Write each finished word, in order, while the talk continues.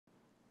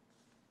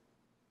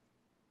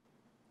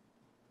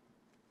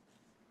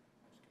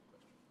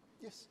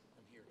Yes.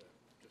 I'm here to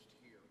just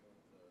hear one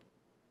of the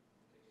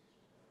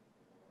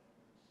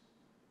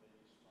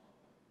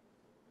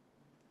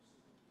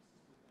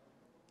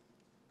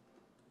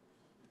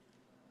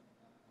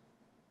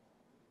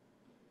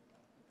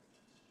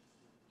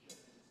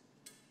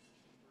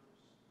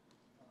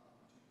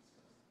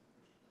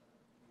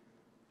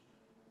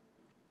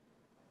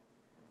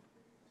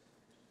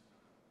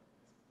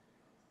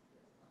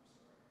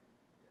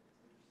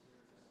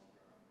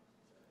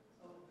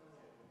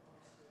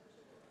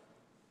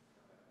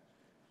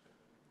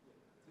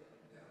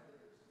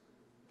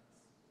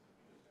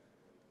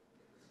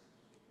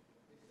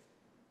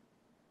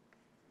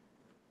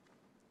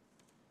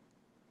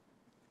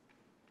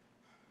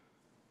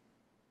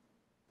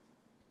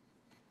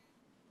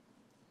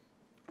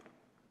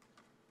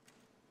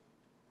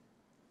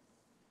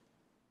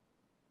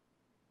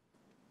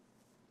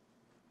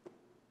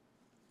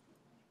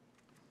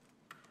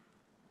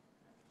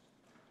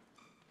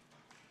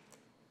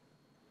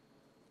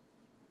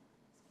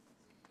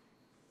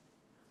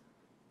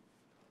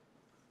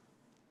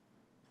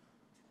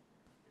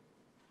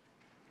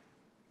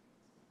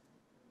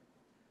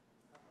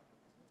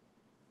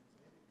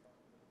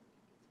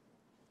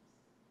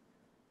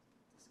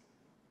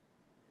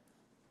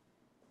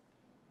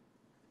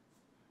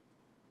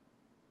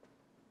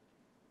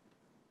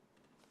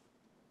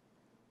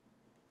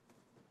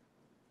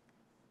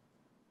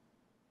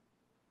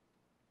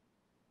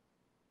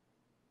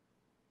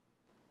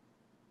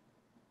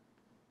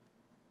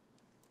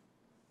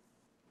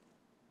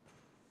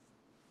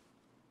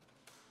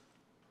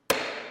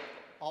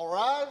All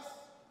rise.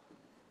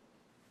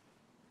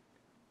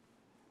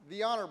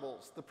 The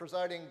Honorables, the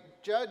presiding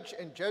judge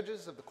and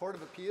judges of the Court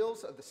of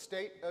Appeals of the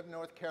State of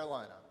North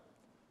Carolina.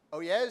 Oh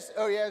yes,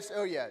 oh yes,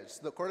 oh yes.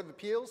 The Court of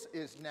Appeals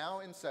is now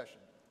in session.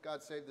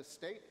 God save the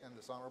state and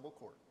this honorable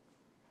court.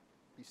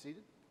 Be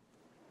seated.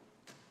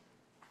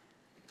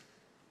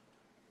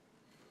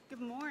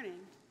 Good morning.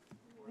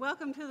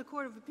 Welcome to the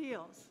Court of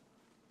Appeals.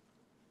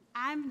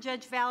 I'm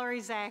Judge Valerie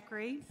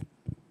Zachary.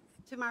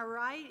 To my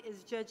right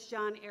is Judge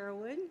John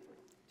Arrowood.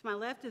 To my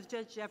left is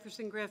Judge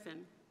Jefferson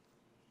Griffin.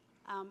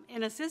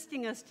 And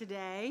assisting us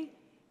today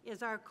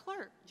is our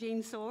clerk,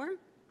 Jean Soar,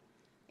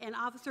 and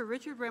Officer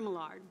Richard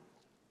Remillard.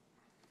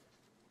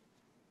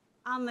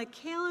 On the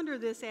calendar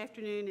this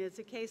afternoon is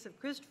a case of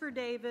Christopher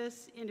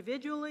Davis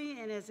individually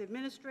and as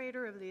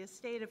administrator of the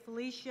estate of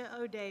Felicia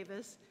O.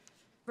 Davis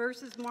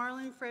versus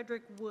Marlon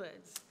Frederick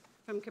Woods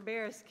from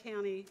Cabarrus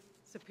County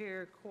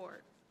Superior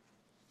Court.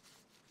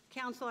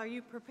 Counsel, are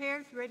you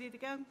prepared, ready to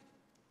go?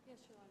 Yes,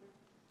 Your Honor.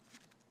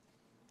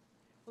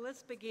 Well,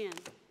 let's begin.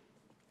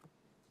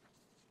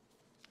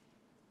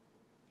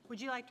 Would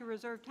you like to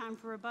reserve time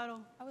for rebuttal?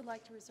 I would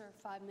like to reserve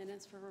 5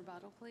 minutes for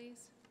rebuttal,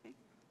 please. Okay.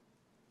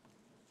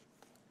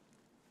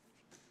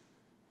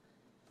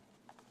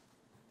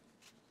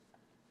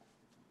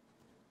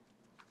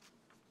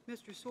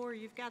 Mr. Soar,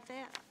 you've got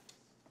that?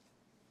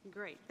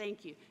 Great,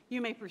 thank you.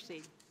 You may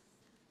proceed.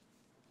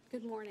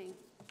 Good morning.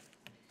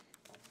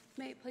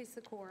 May it please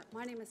the court.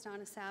 My name is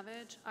Donna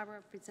Savage. I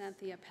represent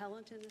the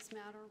appellant in this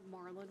matter,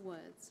 Marlon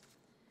Woods.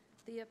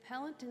 The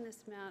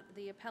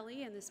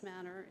appellee in this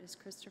matter is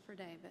Christopher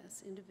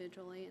Davis,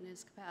 individually in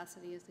his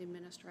capacity as the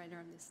administrator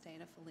of the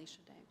estate of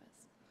Felicia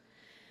Davis.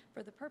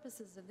 For the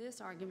purposes of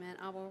this argument,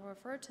 I will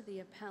refer to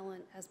the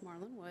appellant as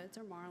Marlon Woods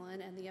or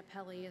Marlon, and the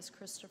appellee as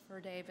Christopher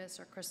Davis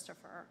or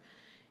Christopher,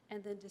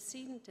 and the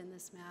decedent in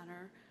this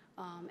matter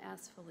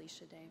as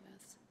Felicia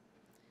Davis.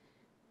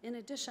 In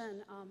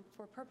addition,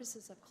 for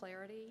purposes of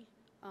clarity,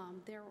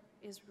 there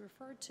is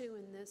referred to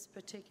in this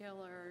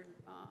particular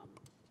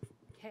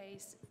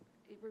case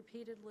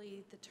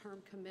repeatedly the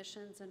term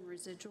commissions and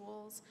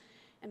residuals,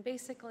 and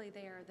basically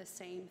they are the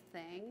same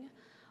thing.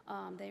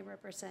 They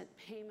represent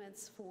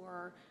payments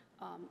for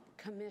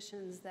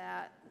commissions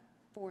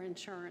for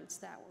insurance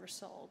that were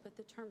sold, but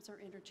the terms are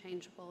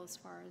interchangeable as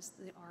far as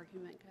the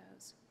argument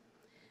goes.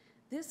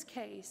 This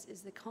case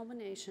is the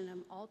culmination of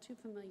an all too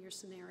familiar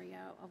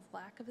scenario of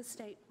lack of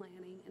estate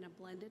planning in a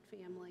blended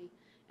family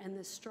and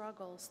the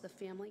struggles the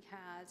family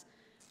has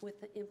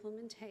with the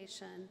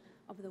implementation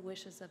of the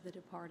wishes of the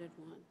departed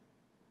one.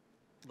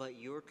 But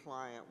your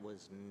client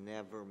was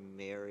never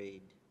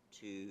married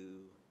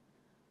to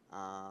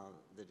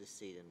the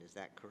decedent, is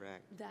that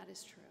correct? That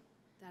is true.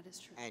 That is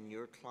true. And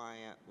your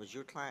client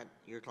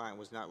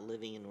was not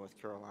living in North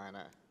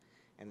Carolina,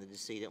 and the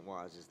decedent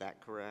was, is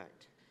that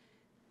correct?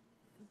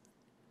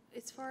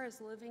 As far as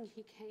living,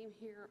 he came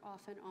here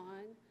off and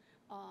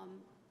on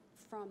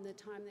from the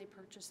time they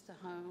purchased the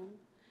home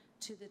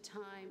to the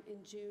time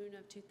in June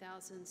of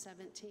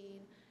 2017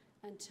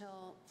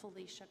 until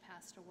Felicia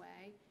passed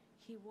away.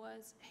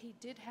 He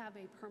did have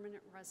a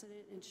permanent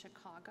resident in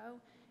Chicago.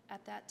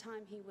 At that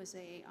time, he was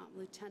a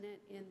lieutenant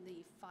in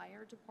the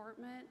fire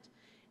department,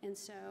 and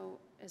so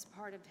as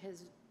part of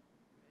his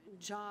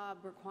job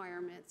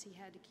requirements, he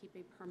had to keep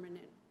a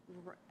permanent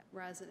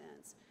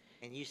residence.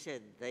 And you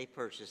said they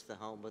purchased the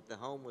home, but the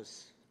home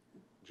was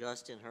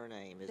just in her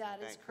name, isn't that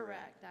correct? That is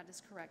correct. That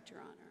is correct,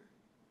 Your Honor.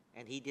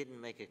 And he didn't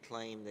make a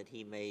claim that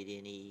he made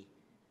any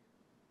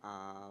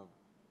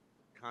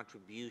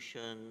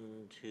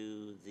contribution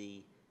to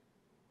the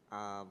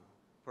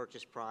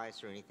purchase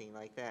price or anything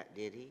like that,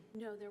 did he?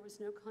 No, there was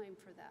no claim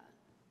for that.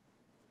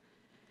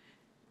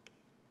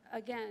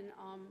 Again,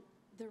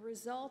 the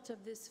result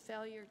of this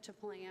failure to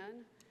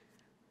plan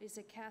is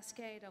a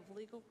cascade of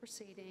legal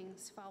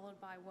proceedings followed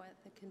by what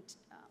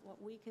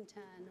we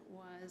contend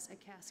was a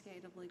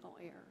cascade of legal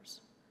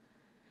errors.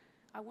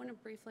 I want to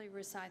briefly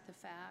recite the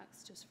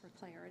facts just for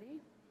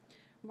clarity.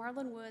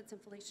 Marlon Woods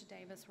and Felicia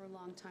Davis were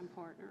longtime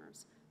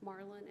partners.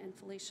 Marlon and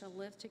Felicia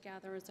lived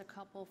together as a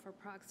couple for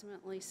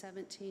approximately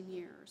 17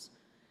 years.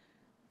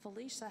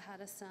 Felicia had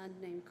a son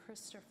named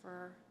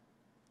Christopher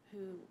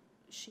who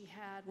she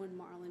had when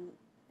Marlon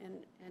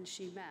and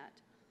she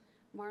met.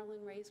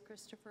 Marlon raised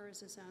Christopher as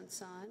his own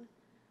son.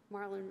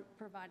 Marlon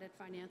provided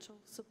financial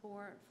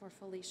support for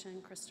Felicia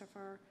and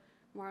Christopher.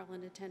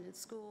 Marlon attended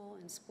school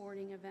and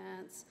sporting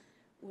events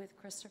with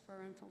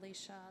Christopher and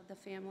Felicia. The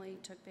family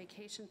took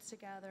vacations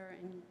together,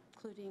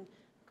 including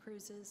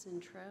cruises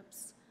and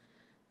trips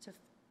to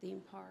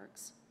theme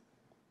parks.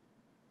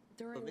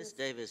 But Miss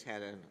Davis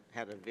had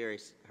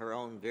her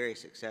own very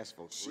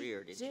successful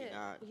career, did she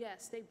not?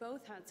 Yes, they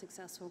both had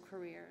successful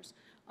careers.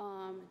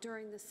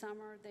 During the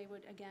summer, they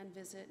would again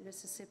visit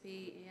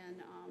Mississippi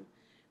and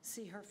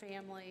see her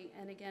family.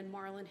 And again,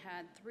 Marlon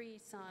had 3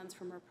 sons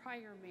from her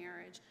prior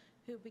marriage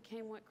who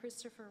became what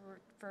Christopher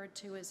referred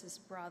to as his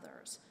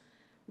brothers.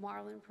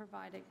 Marlon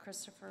provided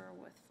Christopher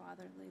with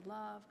fatherly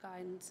love,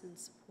 guidance, and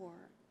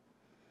support.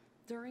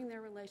 During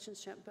their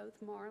relationship, both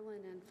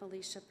Marlon and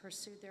Felicia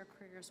pursued their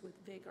careers with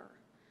vigor.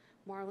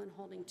 Marlon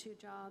holding 2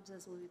 jobs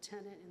as a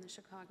lieutenant in the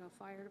Chicago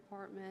Fire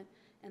Department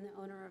and the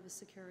owner of a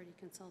security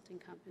consulting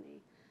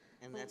company.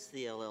 And that's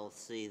the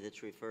LLC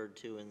that's referred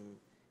to in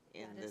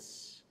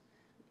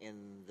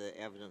the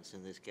evidence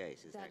in this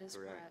case, is that correct? That is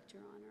correct,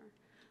 Your Honor.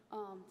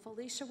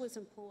 Felicia was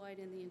employed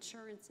in the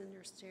insurance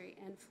industry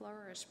and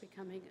flourished,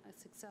 becoming a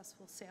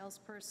successful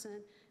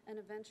salesperson and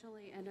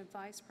eventually a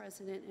vice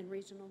president and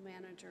regional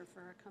manager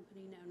for a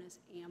company known as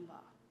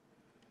AMBA.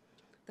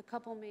 The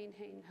couple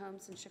maintained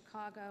homes in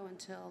Chicago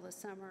until the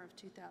summer of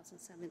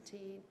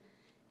 2017.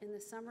 In the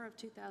summer of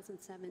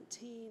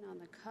 2017, on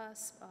the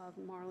cusp of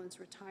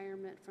Marlon's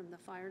retirement from the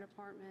fire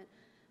department,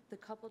 the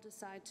couple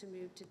decided to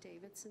move to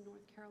Davidson,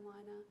 North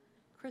Carolina.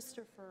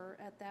 Christopher,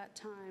 at that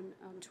time,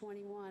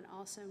 21,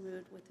 also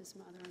moved with his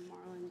mother and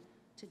Marlon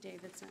to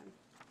Davidson.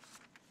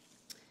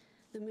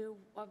 The move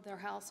of their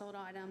household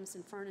items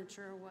and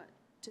furniture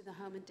to the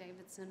home in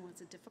Davidson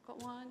was a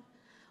difficult one.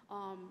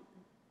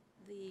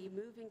 The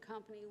moving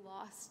company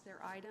lost their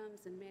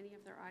items, and many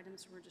of their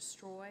items were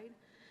destroyed.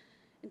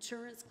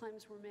 Insurance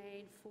claims were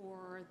made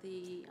for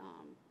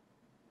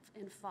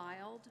and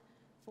filed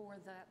for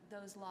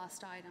those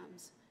lost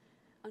items.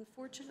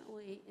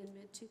 Unfortunately, in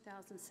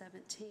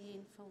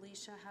mid-2017,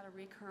 Felicia had a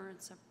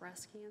recurrence of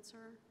breast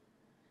cancer.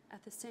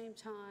 At the same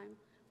time,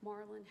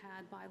 Marlon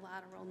had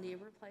bilateral knee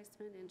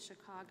replacement in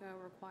Chicago,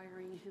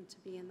 requiring him to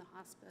be in the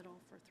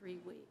hospital for 3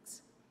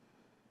 weeks.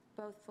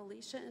 Both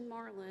Felicia and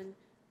Marlon,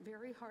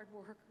 very hard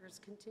workers,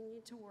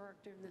 continued to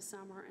work during the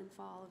summer and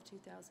fall of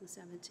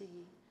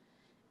 2017.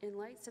 In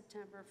late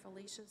September,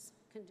 Felicia's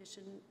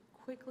condition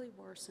quickly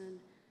worsened,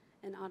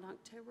 and on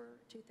October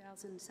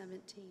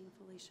 2017,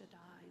 Felicia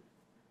died.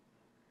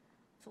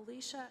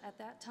 Felicia, at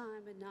that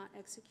time, had not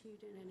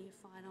executed any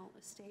final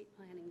estate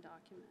planning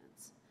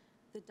documents.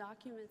 The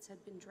documents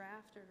had been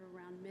drafted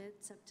around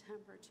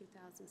mid-September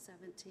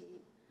 2017.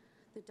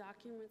 The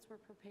documents were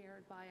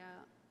prepared by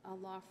a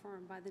law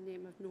firm by the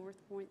name of North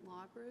Point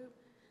Law Group.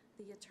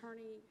 The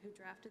attorney who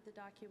drafted the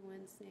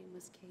documents' name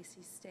was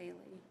Casey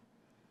Staley.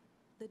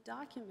 The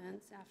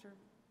documents, after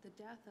the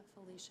death of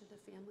Felicia, the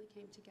family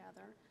came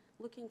together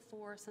looking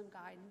for some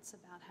guidance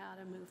about how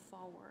to move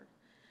forward.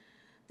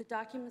 The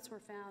documents were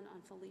found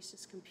on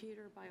Felicia's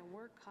computer by a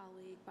work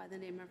colleague by the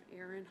name of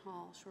Aaron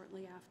Hall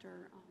shortly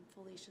after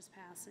Felicia's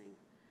passing.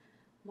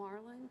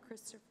 Marlon,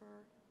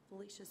 Christopher,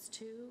 Felicia's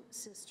 2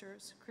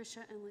 sisters,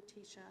 Krisha and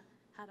Letitia,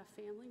 had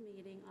a family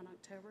meeting on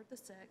October the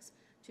 6th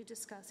to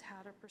discuss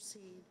how to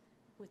proceed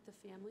with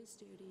the family's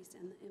duties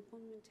and the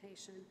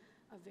implementation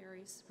of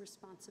various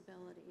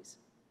responsibilities.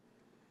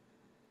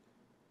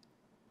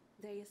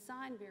 They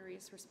assigned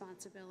various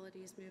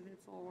responsibilities moving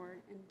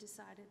forward and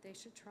decided they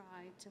should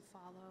try to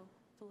follow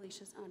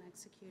Felicia's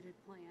unexecuted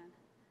plan.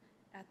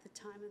 At the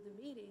time of the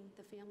meeting,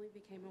 the family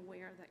became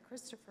aware that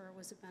Christopher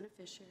was a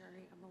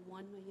beneficiary of a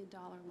 $1 million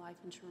life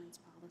insurance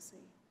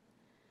policy.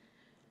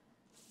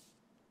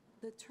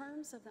 The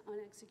terms of the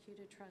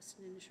unexecuted trust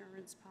and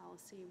insurance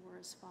policy were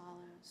as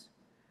follows.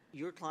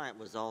 Your client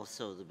was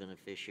also the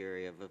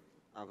beneficiary of a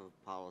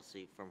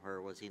policy from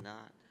her, was he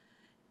not?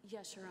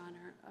 Yes, Your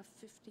Honor, a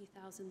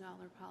 $50,000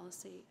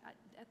 policy.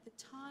 At the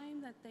time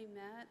that they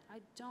met, I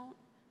don't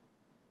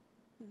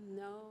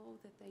know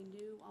that they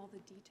knew all the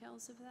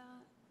details of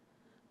that,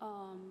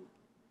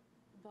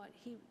 but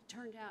he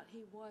turned out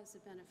he was a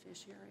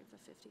beneficiary of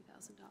a $50,000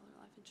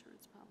 life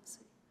insurance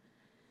policy.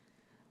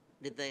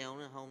 Did they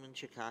own a home in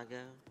Chicago?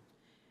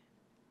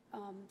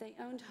 They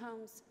owned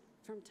homes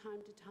from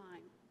time to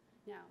time.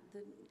 Now,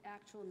 the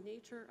actual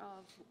nature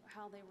of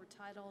how they were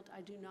titled,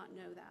 I do not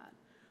know that.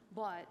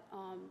 But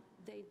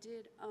they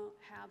did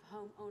have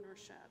home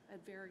ownership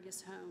at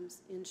various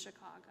homes in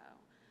Chicago.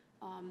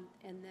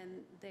 And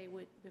then they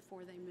would,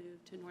 before they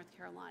moved to North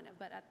Carolina.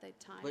 But at the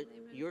time But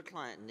they moved. your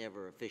client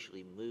never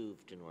officially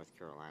moved to North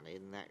Carolina,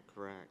 isn't that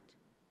correct?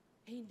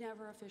 He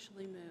never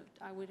officially moved.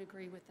 I would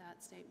agree with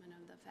that statement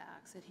of the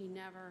facts, that he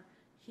never,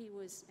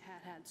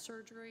 had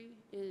surgery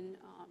in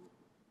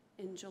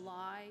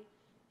July,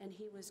 and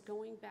he was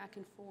going back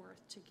and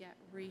forth to get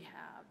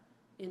rehab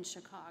in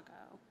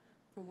Chicago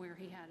from where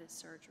he had his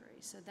surgery.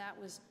 So that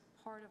was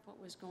part of what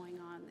was going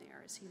on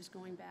there, is he was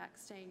going back,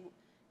 staying,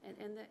 and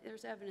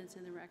there's evidence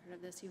in the record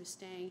of this. He was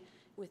staying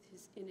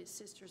in his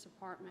sister's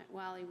apartment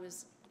while he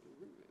was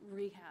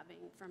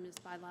rehabbing from his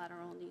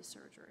bilateral knee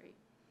surgery.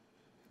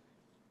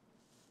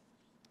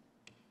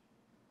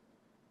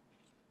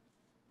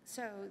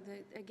 So,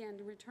 again,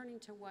 returning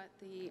to what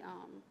the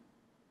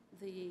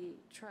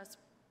trust,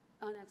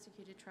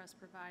 unexecuted trust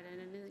provided,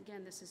 and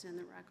again, this is in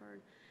the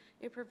record,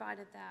 it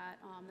provided that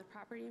the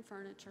property and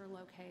furniture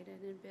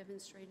located in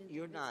Bivens Street.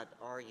 You're not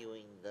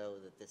arguing, though,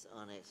 that this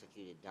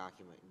unexecuted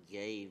document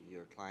gave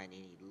your client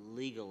any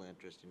legal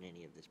interest in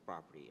any of this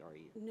property, are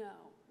you? No,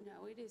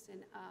 it is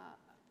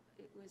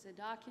it was a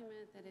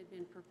document that had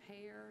been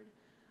prepared.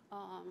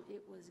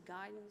 It was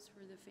guidance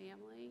for the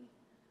family.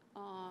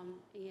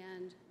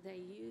 And they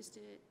used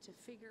it to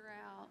figure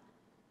out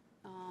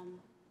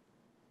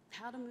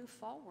how to move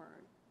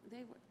forward.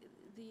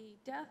 The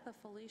death of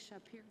Felicia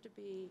appeared to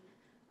be,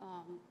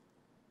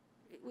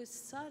 it was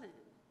sudden.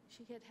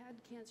 She had had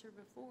cancer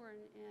before, and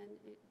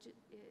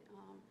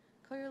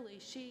clearly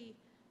she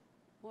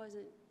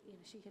wasn't,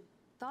 she had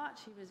thought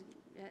she was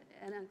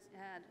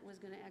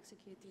going to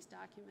execute these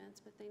documents,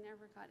 but they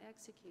never got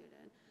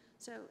executed.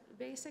 So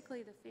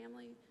basically, the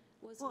family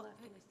was left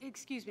with.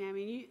 Excuse me, I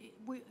mean,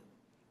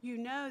 you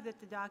know that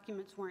the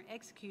documents weren't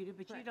executed,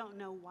 but you Right. don't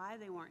know why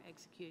they weren't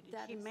executed.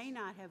 That She is- may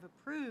not have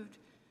approved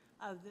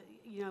of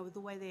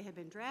the way they had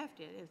been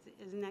drafted.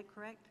 Isn't that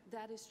correct?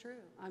 That is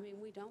true. I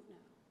mean, we don't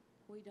know.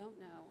 We don't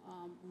know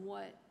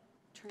what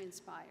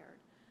transpired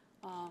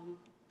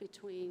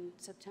between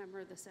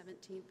September the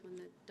 17th, when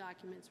the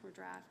documents were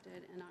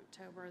drafted, and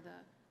October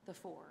the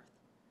 4th.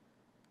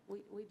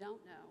 We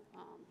don't know,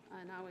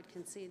 and I would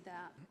concede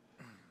that.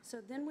 So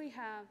then we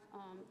have,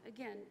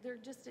 again,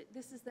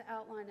 this is the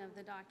outline of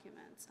the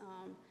documents,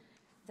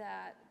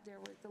 that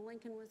the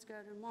Lincoln was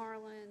go to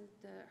Marlon,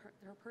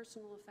 her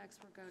personal effects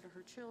would go to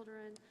her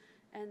children,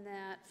 and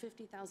that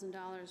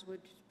 $50,000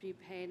 would be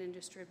paid and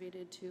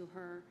distributed to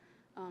her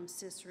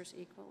sisters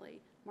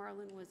equally.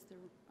 Marlon was the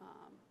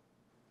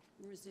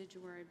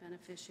residuary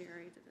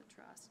beneficiary to the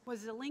trust.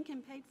 Was the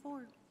Lincoln paid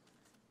for?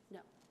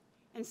 No,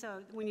 And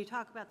so when you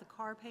talk about the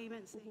car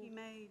payments that he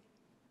made,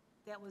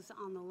 that was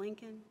on the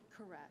Lincoln?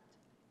 correct.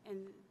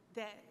 And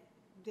that,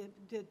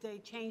 did they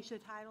change the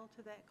title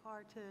to that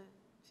car to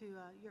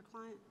your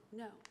client?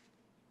 No.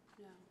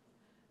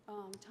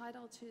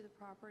 Title to the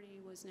property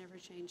was never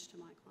changed to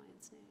my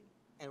client's name.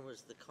 And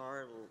was the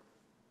car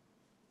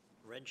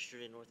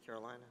registered in North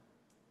Carolina?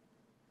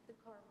 The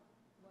car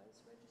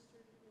was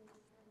registered in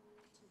North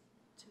Carolina,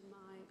 to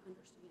my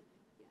understanding,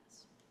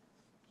 yes.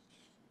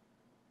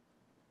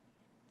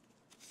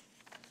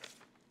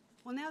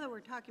 Well, now that we're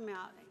talking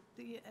about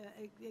the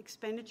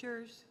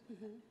expenditures,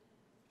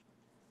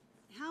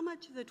 how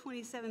much of the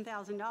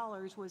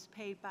 $27,000 was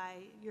paid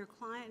by your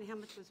client, and how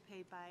much was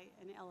paid by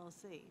an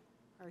LLC,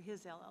 or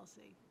his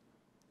LLC?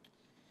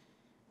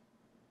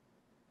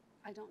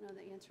 I don't know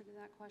the answer to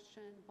that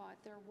question, but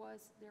there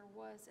was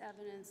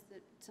evidence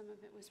that some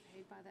of it was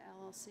paid by the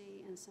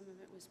LLC and some of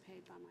it was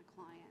paid by my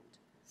client.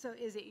 So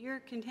is it your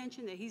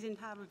contention that he's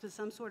entitled to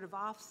some sort of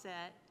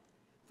offset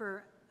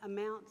for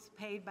amounts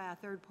paid by a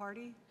third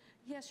party?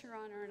 Yes, Your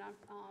Honor, and I've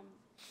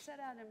set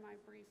out in my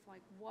brief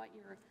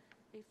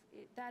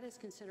that is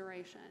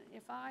consideration.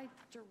 If I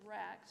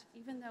direct,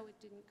 even though it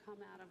didn't come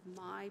out of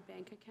my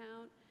bank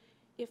account,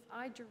 if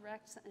I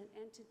direct an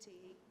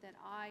entity that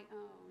I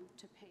own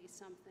to pay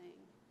something,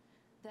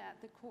 that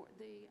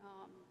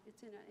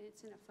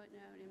it's in a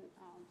footnote, and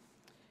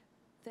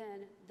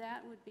then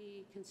that would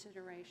be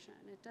consideration.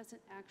 It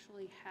doesn't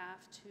actually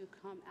have to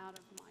come out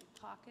of my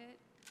pocket,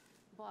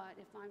 but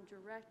if I'm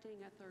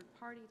directing a third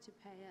party to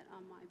pay it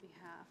on my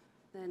behalf,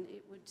 then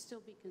it would still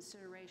be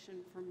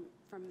consideration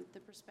from the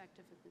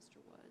perspective of Mr.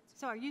 Woods.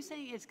 So are you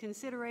saying it's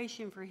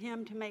consideration for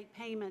him to make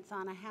payments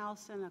on a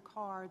house and a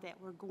car that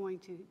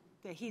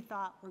that he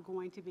thought were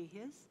going to be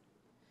his?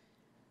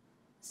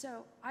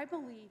 So I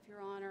believe,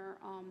 Your Honor,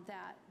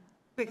 that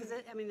Because,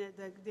 I mean,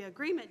 the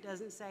agreement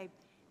doesn't say,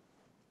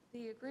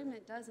 the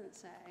agreement doesn't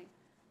say.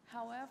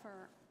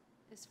 However,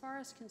 as far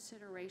as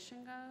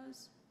consideration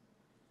goes,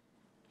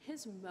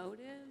 his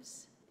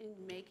motives in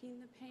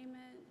making the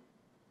payment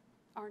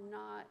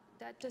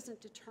that doesn't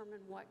determine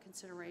what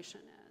consideration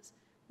is.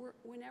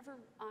 Whenever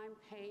I'm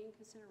paying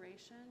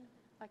consideration,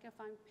 like if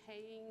I'm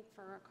paying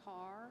for a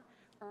car,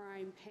 or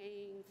I'm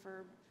paying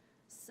for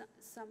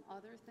some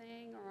other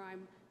thing, or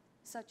I'm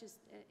such as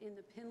in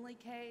the Penley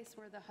case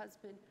where the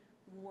husband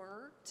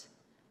worked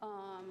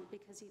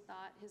because he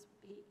thought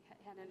he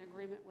had an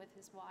agreement with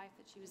his wife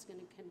that she was going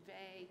to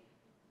convey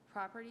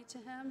property to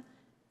him.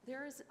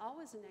 There is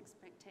always an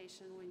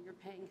expectation when you're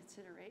paying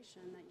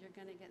consideration that you're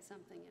going to get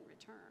something in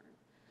return.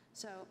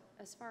 So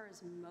as far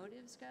as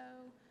motives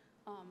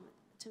go,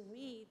 to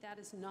me, that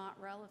is not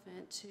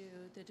relevant to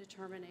the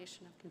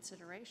determination of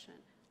consideration.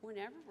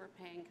 Whenever we're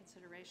paying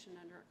consideration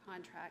under a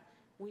contract,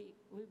 we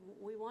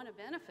want to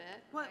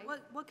benefit, right?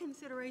 What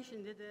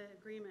consideration did the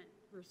agreement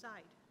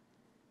recite?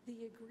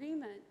 The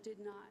agreement did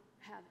not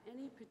have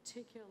any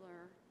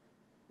particular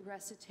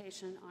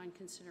recitation on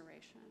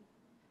consideration.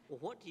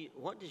 Well,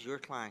 what does your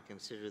client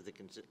consider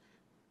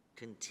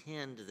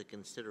contend the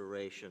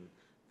consideration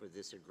for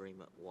this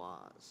agreement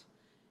was?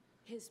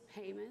 His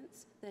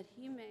payments that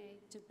he made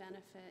to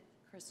benefit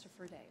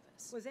Christopher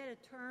Davis. Was that a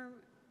term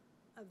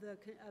of the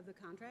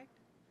contract?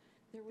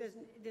 There was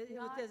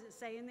not, Does it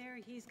say in there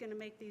he's going to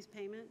make these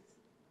payments?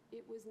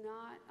 it was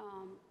not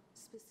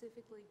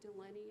specifically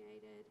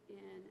delineated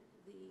in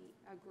the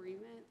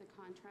agreement, the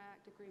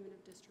contract agreement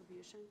of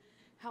distribution.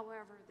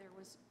 However, there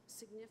was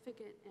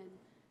significant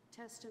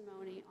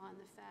testimony on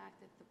the fact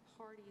that the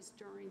parties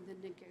during the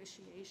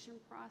negotiation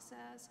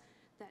process,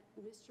 that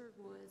Mr.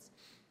 Woods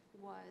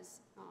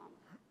was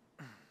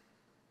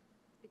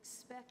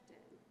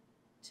expected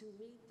to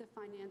meet the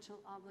financial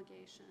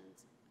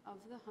obligations of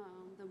the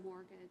home, the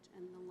mortgage,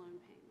 and the loan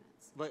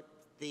payments. But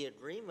the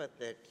agreement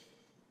that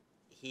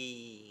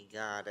he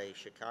got a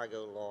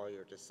Chicago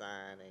lawyer to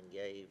sign and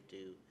gave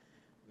to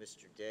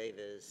Mr.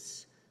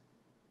 Davis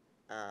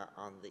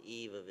on the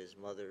eve of his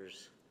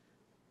mother's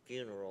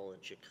funeral in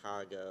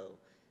Chicago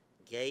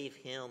gave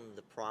him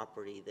the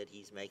property that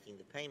he's making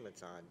the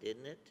payments on,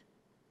 didn't it?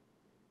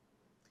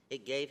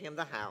 It gave him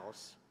the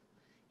house.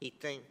 He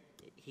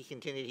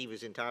contended he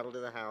was entitled to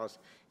the house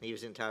and he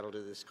was entitled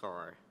to this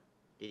car.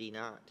 Did he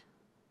not?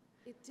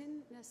 It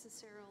didn't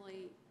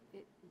necessarily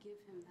give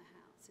him the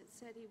house. It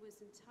said he was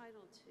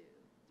entitled to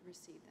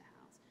receive the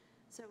house.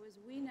 So as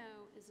we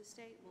know as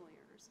estate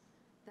lawyers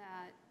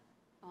that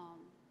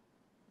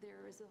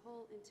there is a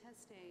whole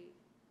intestate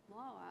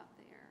law out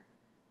there.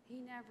 He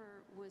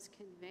never was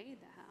conveyed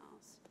the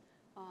house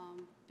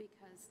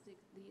because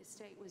the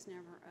estate was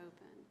never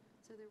open.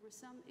 So there was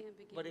some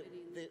ambiguity. But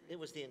it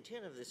was the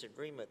intent of this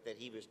agreement that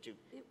he was to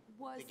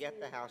get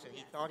the house, and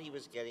he yes. thought he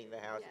was getting the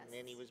house, and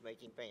then Yes. he was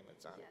making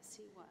payments on it. Yes,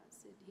 he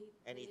was.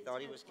 And he the thought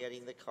he intent was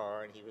getting the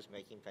car, and he was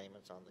making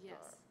payments on the car.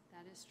 Yes,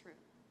 that is true.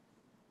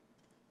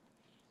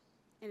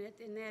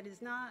 And that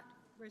is not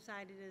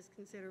recited as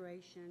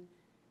consideration.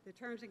 The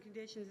terms and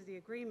conditions of the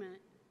agreement,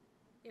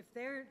 if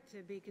they're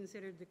to be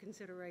considered the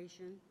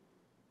consideration,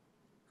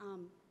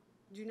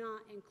 do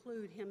not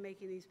include him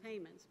making these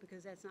payments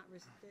because that's not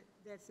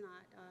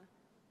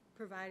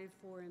provided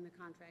for in the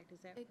contract. Is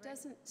that correct? It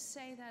doesn't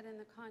say that in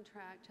the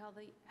contract.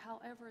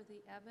 However,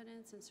 the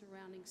evidence and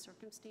surrounding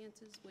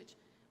circumstances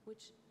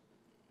which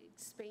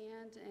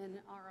expand and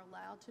are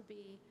allowed to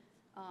be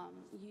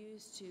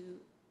used to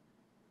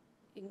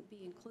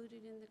be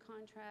included in the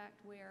contract,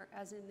 where,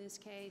 as in this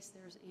case,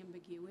 there's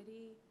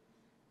ambiguity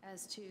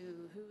as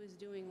to who is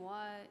doing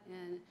what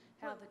and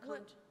how the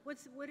contract.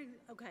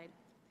 Okay.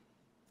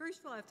 First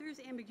of all, if there's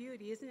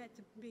ambiguity, isn't that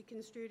to be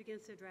construed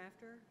against the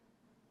drafter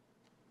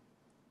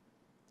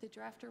The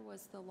drafter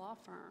was the law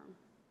firm,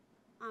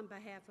 on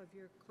behalf of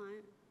your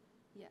client?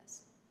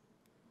 yes.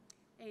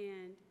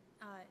 And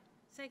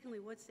secondly,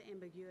 what's the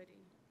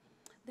ambiguity?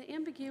 The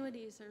ambiguity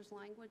is there's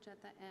language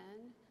at the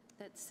end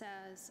that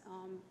says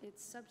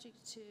it's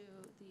subject to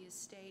the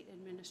estate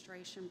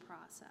administration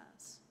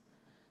process.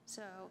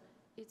 So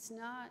it's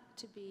not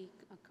to be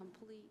a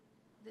complete,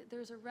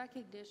 there's a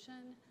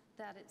recognition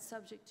that it's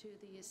subject to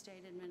the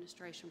estate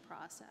administration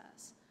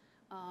process.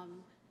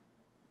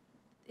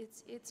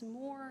 It's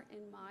more,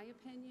 in my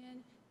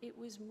opinion, it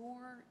was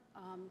more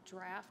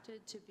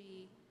drafted to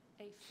be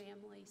a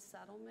family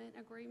settlement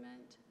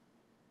agreement,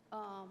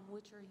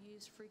 which are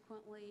used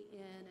frequently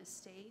in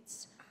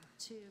estates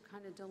to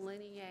kind of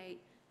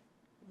delineate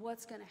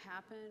what's going to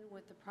happen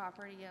with the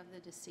property of the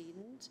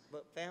decedent.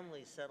 But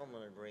family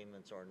settlement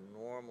agreements are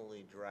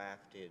normally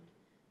drafted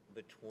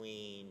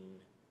between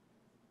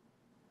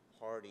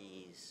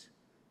parties,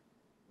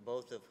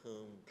 both of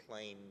whom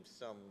claim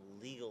some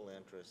legal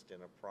interest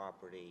in a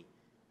property,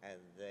 and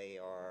they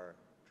are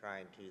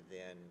trying to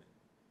then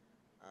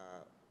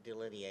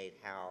delineate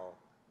how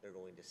they're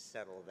going to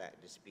settle that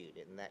dispute.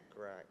 Isn't that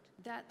correct?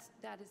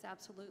 That is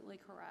absolutely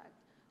correct.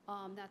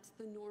 That's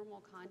the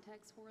normal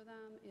context for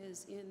them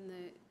is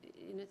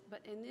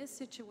but in this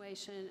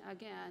situation,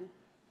 again,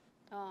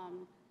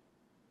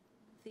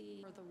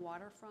 the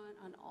waterfront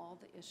on all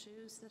the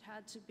issues that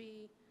had to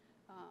be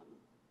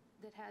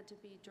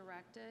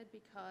directed,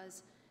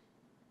 because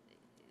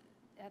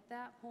at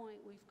that point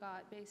we've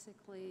got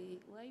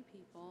basically lay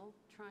people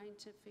trying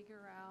to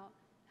figure out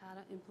how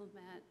to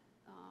implement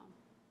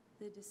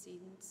the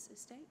decedent's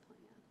estate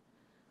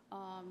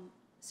plan.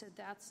 So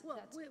that's Well,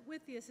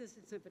 with the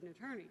assistance of an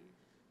attorney.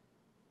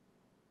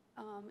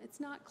 It's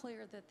not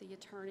clear that the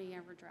attorney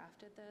ever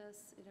drafted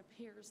this. It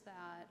appears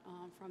that,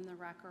 from the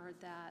record,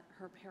 that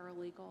her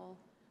paralegal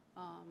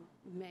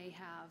may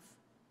have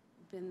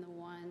been the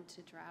one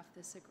to draft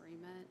this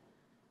agreement.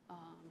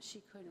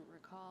 She couldn't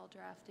recall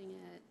drafting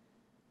it.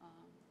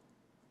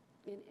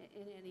 In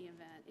any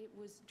event, it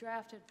was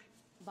drafted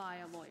by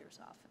a lawyer's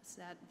office.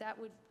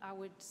 I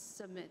would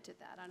submit to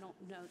that. I don't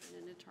know that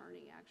an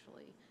attorney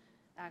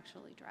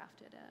actually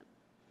drafted it.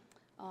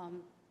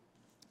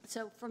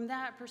 So from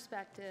that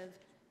perspective,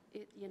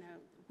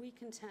 we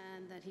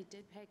contend that he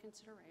did pay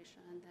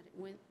consideration, that it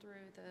went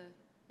through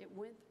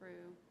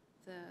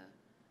the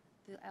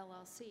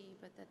LLC,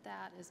 but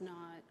that is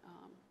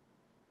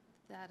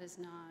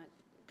not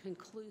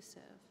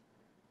conclusive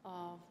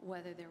of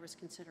whether there was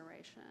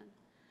consideration.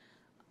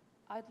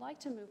 I'd like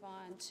to move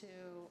on to,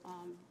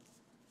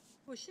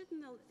 Well,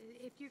 shouldn't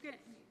if you're going,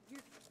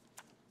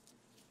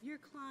 your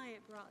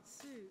client brought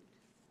suit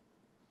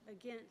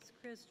against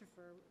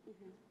Christopher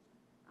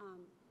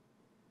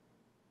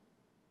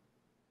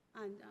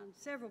on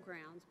several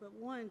grounds, but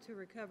one to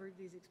recover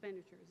these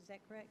expenditures. Is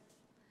that correct?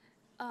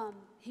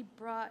 he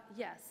brought,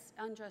 yes,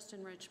 unjust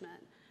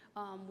enrichment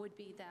would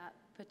be that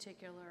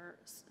particular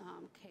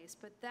case.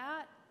 But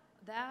that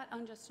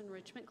unjust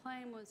enrichment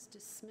claim was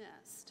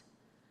dismissed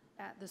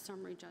at the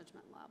summary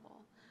judgment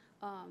level.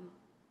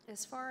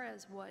 As far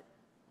as what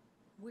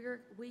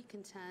we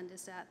contend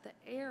is that the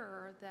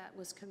error that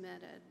was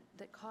committed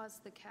that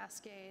caused the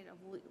cascade of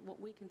what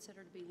we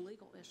consider to be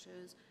legal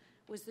issues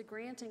was the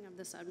granting of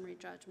the summary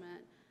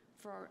judgment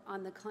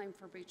on the claim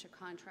for breach of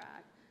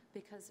contract,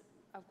 because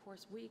of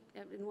course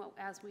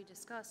as we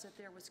discussed, that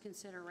there was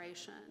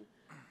consideration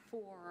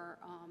for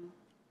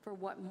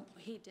what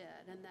he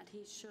did, and that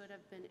he should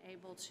have been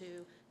able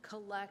to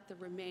collect the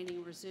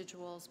remaining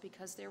residuals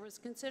because there was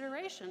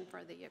consideration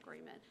for the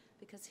agreement,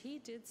 because he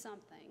did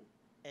something.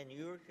 And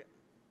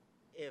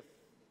if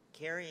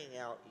carrying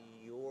out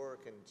your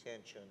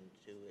contention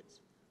to its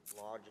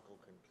logical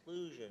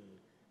conclusion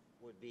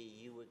would be,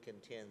 you would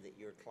contend that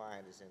your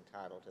client is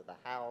entitled to the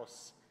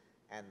house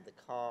and the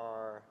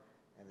car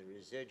and the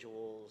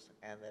residuals,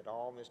 and that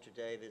all Mr.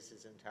 Davis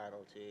is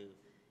entitled to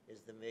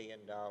is the $1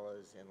 million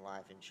in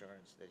life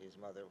insurance that his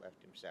mother left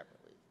him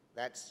separately.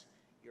 That's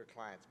your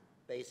client's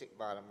basic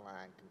bottom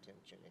line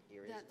contention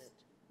here, isn't it?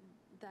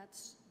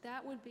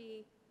 That would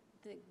be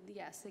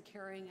the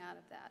carrying out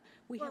of that.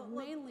 We have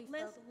mainly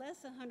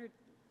less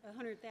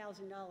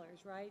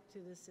 $100,000, right, to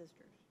the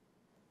sisters.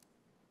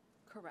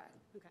 Correct.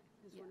 Okay,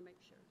 just want to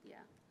make sure.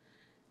 Yeah.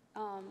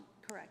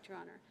 Correct, Your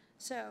Honor.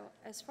 So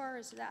as far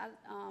as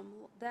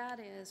that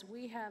is,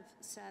 we have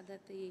said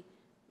that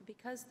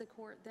because the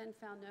court then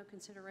found no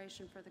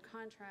consideration for the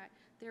contract,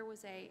 there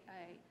was a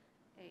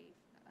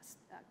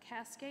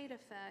cascade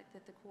effect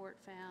that the court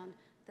found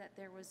that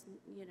there was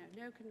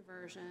no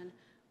conversion,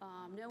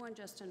 no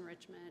unjust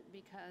enrichment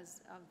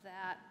because of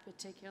that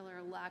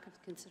particular lack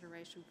of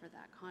consideration for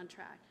that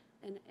contract.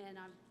 And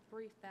I've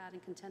briefed that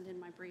and contended in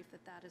my brief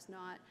that is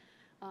not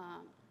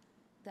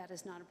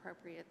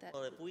appropriate.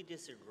 Well, if we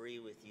disagree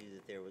with you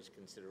that there was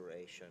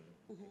consideration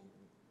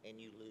and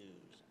you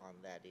lose on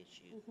that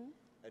issue,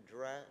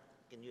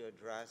 can you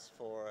address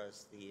for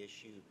us the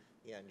issue,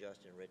 the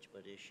unjust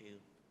enrichment issue?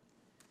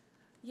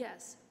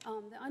 Yes.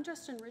 The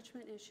unjust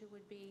enrichment issue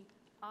would be,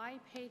 I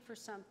paid for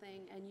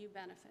something and you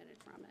benefited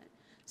from it.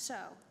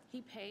 So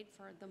he paid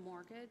for the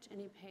mortgage and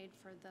he paid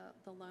for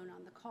the loan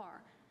on the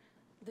car.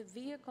 The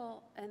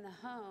vehicle and the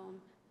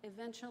home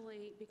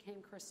eventually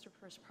became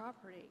Christopher's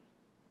property.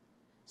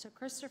 So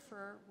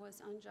Christopher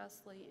was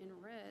unjustly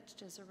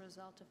enriched as a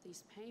result of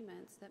these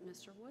payments that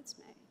Mr. Woods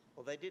made.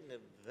 Well, they didn't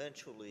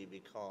eventually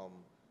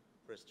become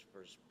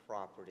Christopher's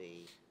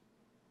property.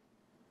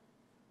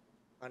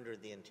 Under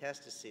the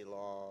intestacy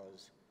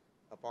laws,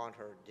 upon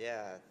her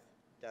death,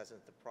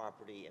 doesn't the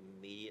property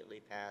immediately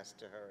pass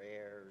to her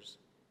heirs?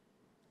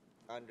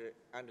 Under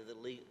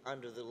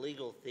the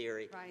legal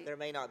theory, right. There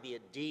may not be a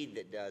deed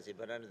that does it,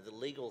 but under the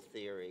legal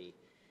theory,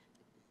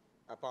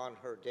 upon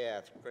her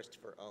death,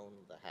 Christopher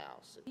owned the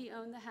house. He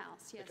owned the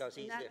house, yes. Because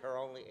he's her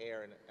only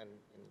heir in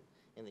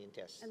the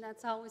intestacy. And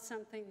that's always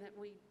something that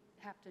we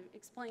have to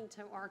explain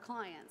to our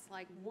clients.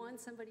 Like,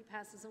 once somebody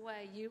passes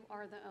away, you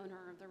are the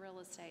owner of the real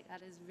estate.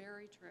 That is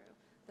very true.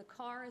 The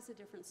car is a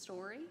different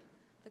story.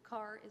 The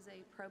car is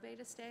a probate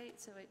estate,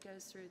 so it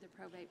goes through the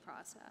probate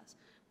process.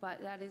 But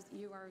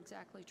you are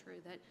exactly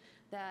true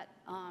that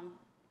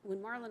when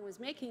Marlon was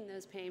making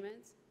those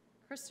payments,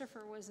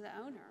 Christopher was the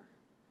owner.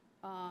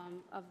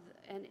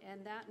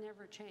 And that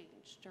never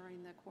changed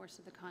during the course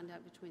of the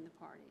conduct between the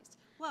parties.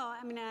 Well,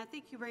 I mean, I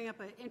think you bring up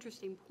an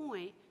interesting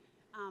point,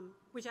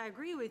 which I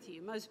agree with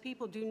you. Most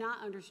people do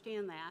not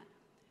understand that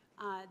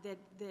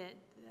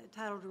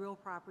title to real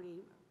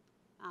property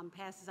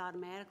passes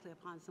automatically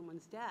upon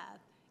someone's death,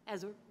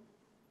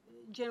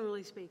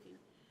 generally speaking.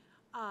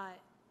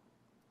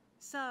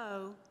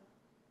 So,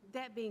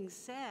 that being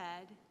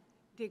said,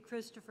 did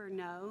Christopher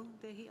know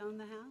that he owned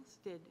the house?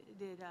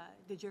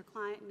 Did your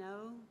client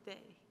know that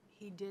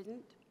he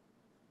didn't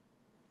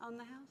own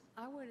the house?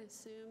 I would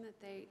assume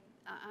that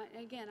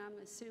again,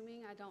 I'm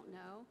assuming, I don't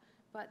know,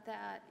 but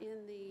that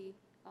in the,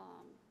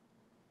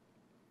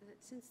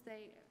 that since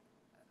they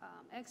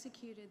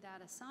executed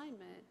that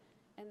assignment,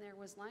 and there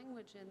was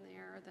language in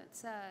there that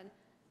said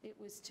it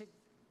was to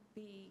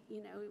be,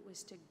 it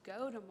was to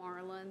go to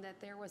Marlon, that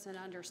there was an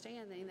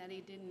understanding that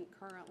he didn't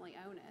currently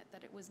own it,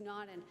 that it was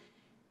not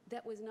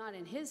that was not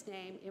in his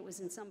name, it was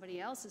in somebody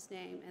else's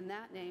name, and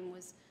that name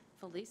was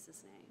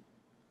Felisa's name.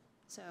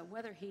 So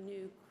whether he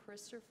knew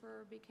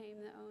Christopher became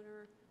the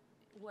owner,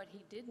 what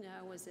he did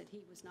know was that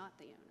he was not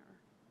the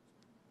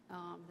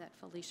owner, that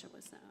Felicia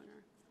was the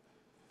owner.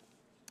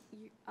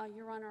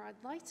 Your Honor,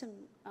 I'd like to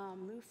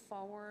move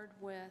forward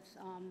with,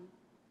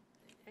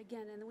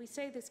 again, and we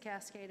say this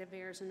cascade of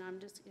errors, and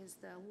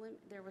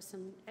there was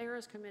some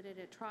errors committed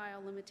at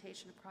trial,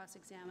 limitation of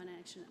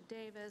cross-examination of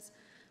Davis,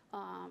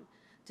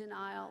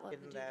 denial of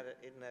Isn't that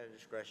a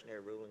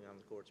discretionary ruling on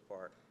the court's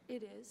part?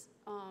 It is,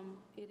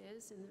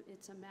 and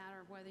it's a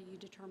matter of whether you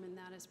determine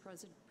that as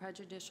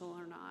prejudicial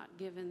or not,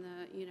 given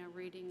the,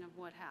 reading of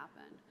what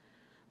happened.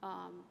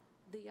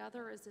 The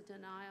other is a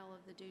denial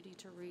of the duty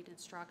to read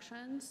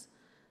instructions,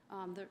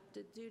 the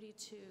duty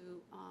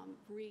to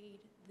read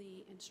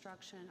the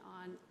instruction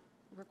on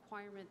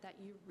requirement that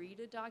you read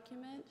a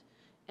document,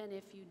 and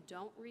if you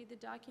don't read the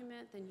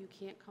document, then you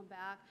can't come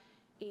back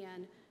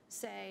and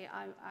say,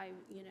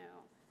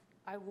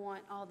 I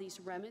want all these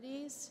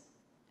remedies,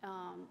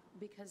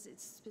 because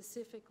it's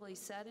specifically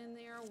said in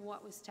there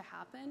what was to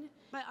happen.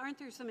 But aren't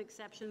there some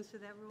exceptions to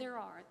that rule? There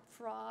are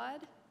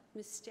fraud,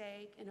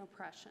 mistake, and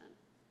oppression.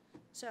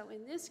 So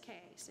in this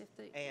case, if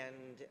the...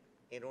 And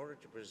in order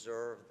to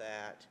preserve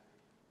that,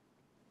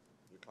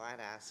 your client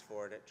asked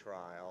for it at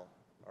trial,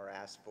 or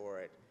asked for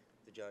it,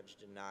 the judge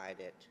denied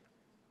it,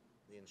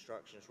 the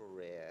instructions were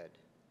read.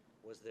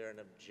 Was there an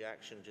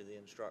objection to the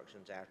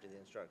instructions after the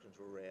instructions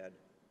were read?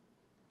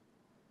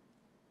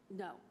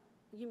 No.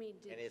 You mean...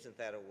 And isn't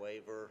that a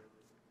waiver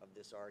of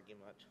this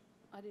argument?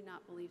 I do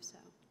not believe so.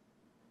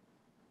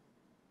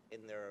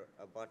 Isn't there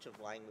a bunch of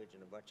language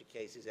and a bunch of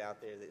cases out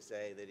there that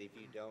say that if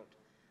you don't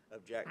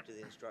object to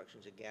the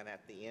instructions again at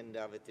the end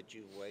of it, that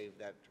you waive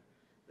that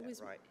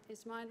right?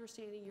 It's my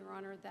understanding, Your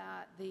Honor,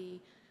 that the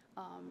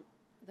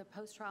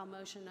post-trial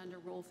motion under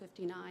Rule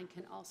 59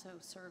 can also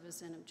serve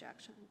as an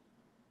objection.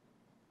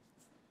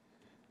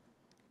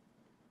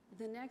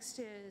 The next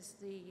is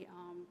the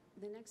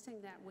next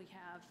thing that we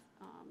have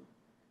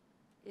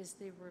is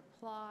the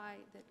reply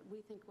that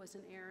we think was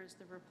an error, is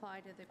the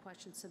reply to the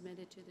question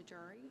submitted to the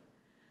jury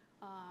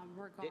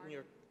regarding...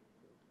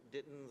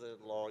 Didn't the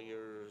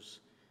lawyers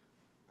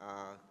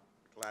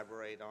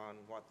collaborate on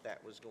what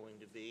that was going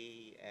to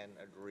be and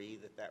agree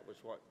that that was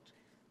what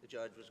the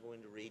judge was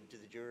going to read to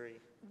the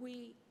jury?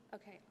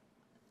 Okay,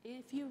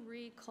 if you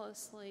read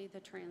closely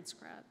the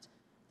transcript,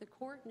 the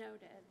court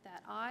noted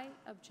that I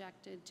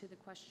objected to the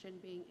question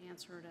being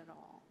answered at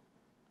all.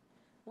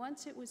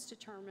 Once it was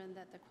determined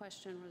that the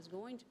question was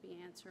going to be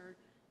answered,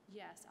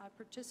 yes, I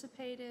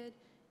participated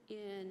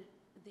in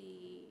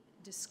the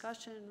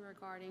discussion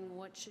regarding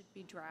what should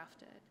be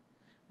drafted,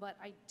 but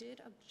I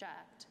did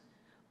object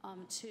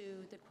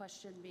to the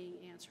question being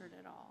answered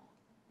at all.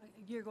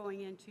 You're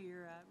going into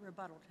your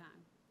rebuttal time.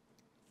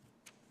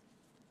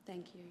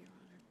 Thank you, Your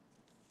Honor.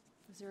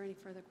 Is there any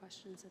further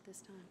questions at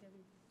this time?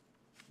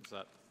 Is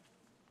that?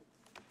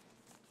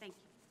 Thank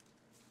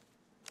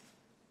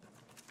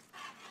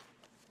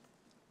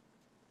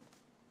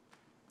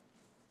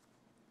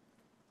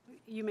you.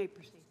 You may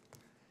proceed.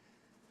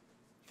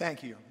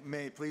 Thank you.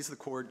 May it please the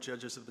court,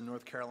 judges of the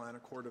North Carolina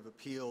Court of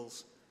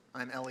Appeals,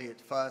 I'm Elliot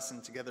Fuss,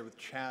 and together with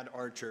Chad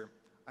Archer,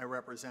 I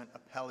represent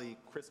appellee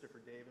Christopher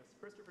Davis.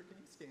 Christopher, can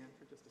you stand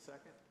for just a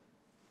second?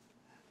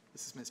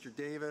 This is Mr.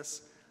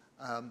 Davis.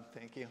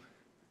 Thank you.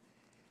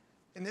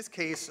 In this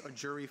case, a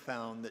jury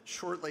found that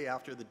shortly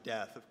after the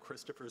death of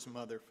Christopher's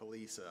mother,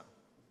 Felisa,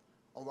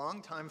 a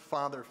longtime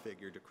father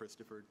figure to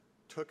Christopher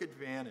took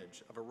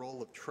advantage of a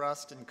role of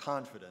trust and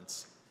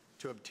confidence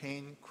to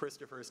obtain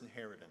Christopher's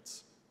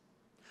inheritance.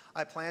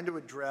 I plan to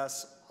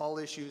address all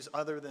issues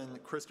other than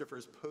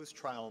Christopher's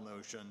post-trial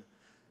motion.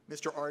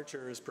 Mr.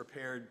 Archer is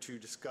prepared to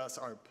discuss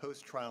our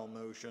post-trial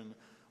motion,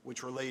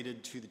 which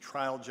related to the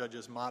trial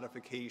judge's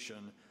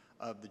modification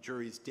of the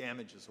jury's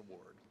damages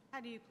award. How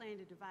do you plan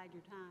to divide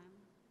your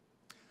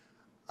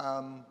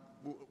time?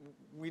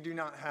 We do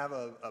not have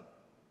a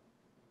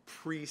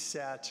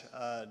preset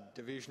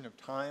division of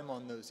time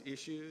on those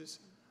issues.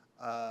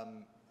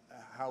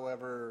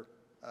 However,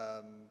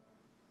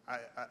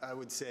 I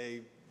would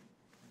say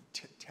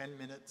 10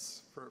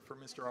 minutes for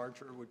Mr.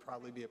 Archer would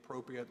probably be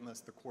appropriate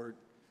unless the court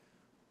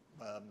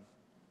That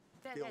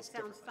feels sounds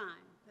differently.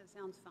 fine. That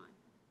sounds fine.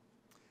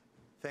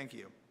 Thank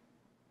you.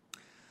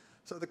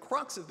 So the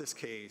crux of this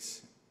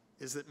case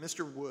is that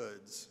Mr.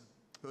 Woods,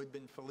 who had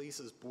been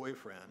Felisa's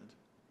boyfriend,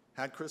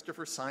 had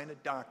Christopher sign a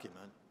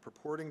document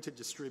purporting to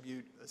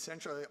distribute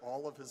essentially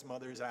all of his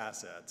mother's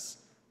assets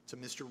to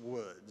Mr.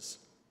 Woods,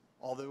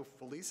 although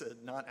Felisa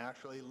had not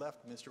actually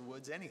left Mr.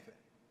 Woods anything.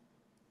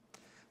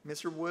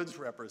 Mr. Woods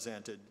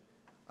represented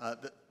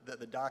that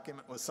the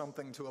document was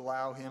something to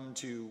allow him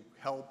to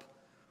help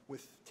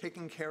with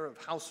taking care of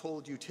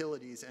household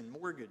utilities and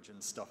mortgage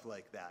and stuff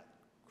like that,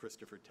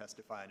 Christopher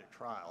testified at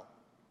trial.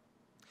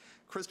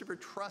 Christopher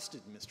trusted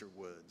Mr.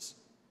 Woods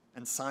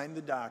and signed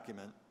the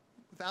document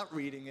without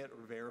reading it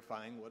or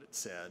verifying what it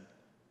said.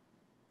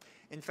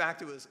 In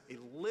fact, it was a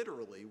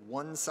literally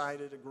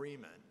one-sided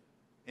agreement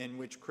in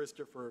which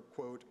Christopher,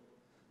 quote,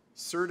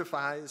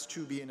 certifies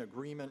to be an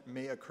agreement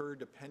may occur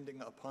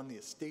depending upon the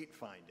estate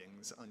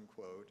findings,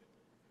 unquote,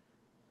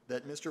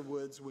 that Mr.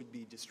 Woods would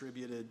be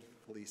distributed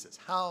Felice's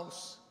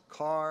house,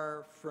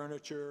 car,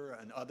 furniture,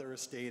 and other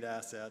estate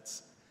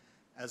assets,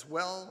 as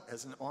well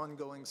as an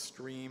ongoing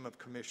stream of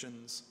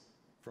commissions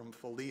from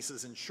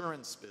Felice's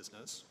insurance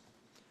business,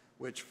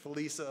 which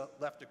Felisa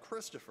left to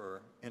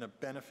Christopher in a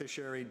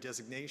beneficiary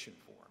designation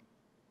form.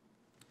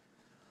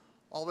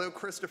 Although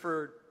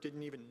Christopher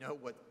didn't even know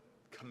what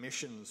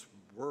commissions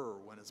were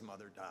when his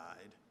mother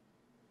died,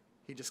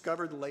 he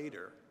discovered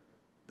later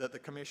that the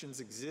commissions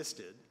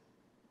existed,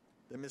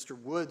 that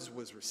Mr. Woods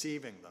was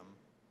receiving them,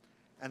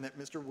 and that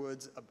Mr.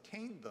 Woods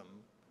obtained them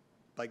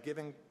by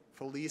giving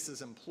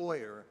Felice's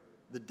employer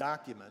the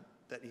document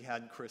that he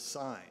had Chris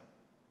sign.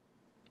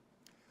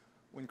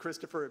 When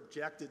Christopher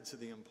objected to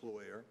the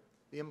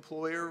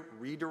employer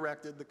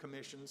redirected the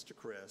commissions to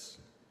Chris,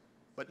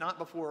 but not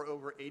before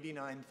over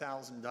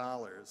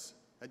 $89,000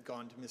 had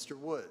gone to Mr.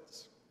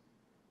 Woods.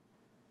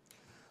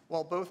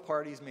 While both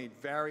parties made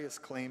various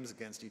claims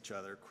against each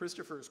other,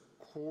 Christopher's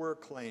core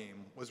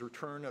claim was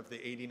return of the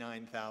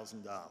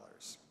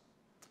 $89,000.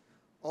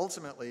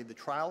 Ultimately, the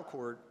trial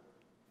court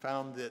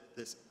found that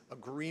this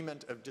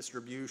agreement of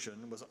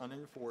distribution was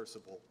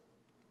unenforceable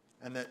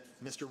and that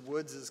Mr.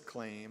 Woods'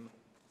 claims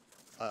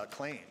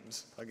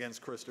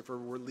against Christopher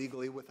were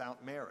legally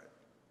without merit.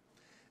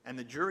 And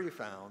the jury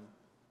found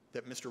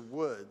that Mr.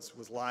 Woods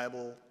was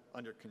liable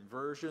under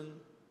conversion,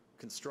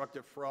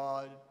 constructive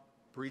fraud,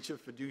 breach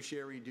of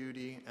fiduciary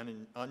duty,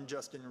 and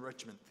unjust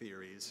enrichment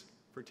theories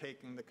for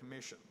taking the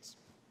commissions.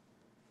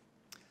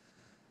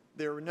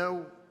 There were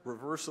no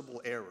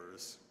reversible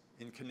errors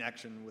in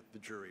connection with the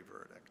jury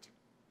verdict.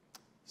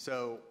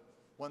 So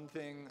one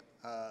thing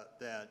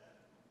that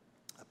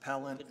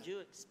appellant... Could you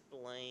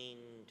explain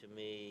to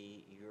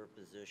me your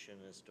position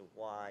as to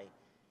why,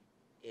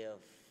 if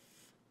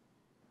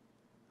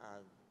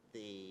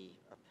the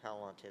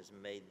appellant has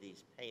made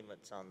these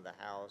payments on the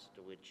house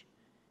to which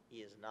he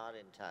is not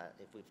entitled,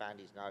 if we find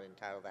he's not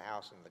entitled to the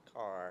house and the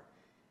car,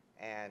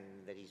 and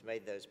that he's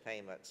made those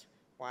payments,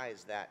 why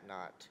is that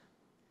not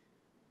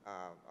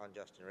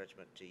unjust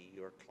enrichment to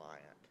your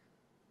client?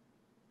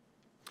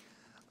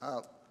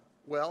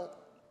 Well,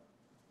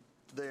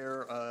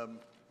 there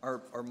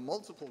are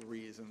multiple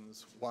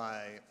reasons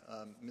why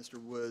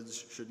Mr.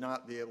 Woods should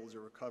not be able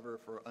to recover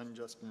for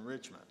unjust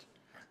enrichment.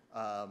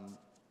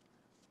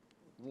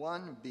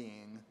 One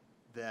being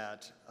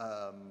that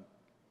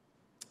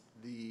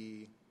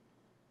the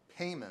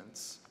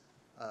payments,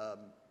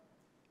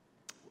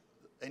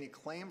 any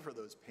claim for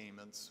those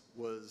payments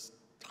was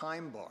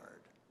time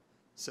barred.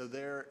 So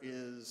there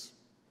is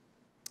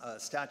a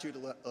statute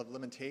of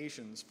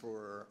limitations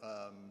for...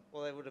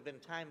 Well, they would have been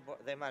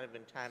they might have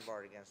been time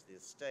barred against the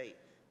estate,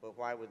 but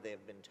why would they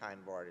have been time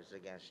barred as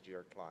against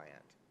your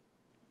client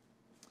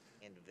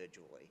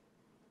individually?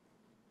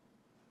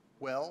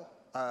 Well,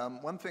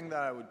 one thing that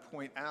I would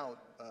point out,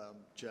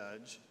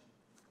 Judge,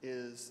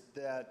 is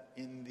that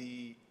in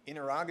the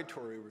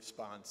interrogatory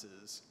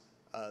responses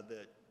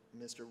that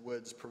Mr.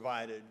 Woods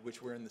provided,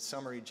 which were in the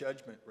summary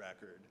judgment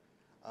record,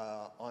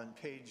 on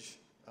page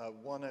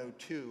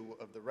 102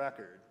 of the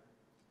record,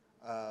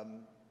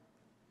 an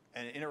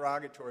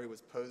interrogatory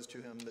was posed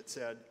to him that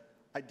said,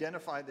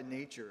 identify the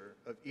nature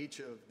of each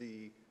of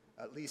the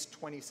at least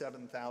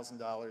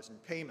 $27,000 in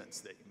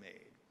payments that you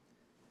made.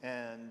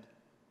 And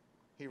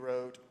he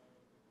wrote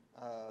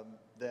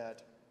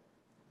that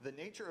the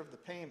nature of the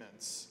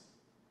payments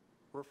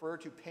refer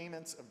to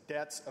payments of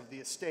debts of the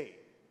estate,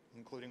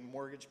 including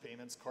mortgage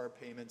payments, car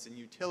payments, and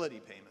utility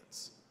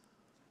payments.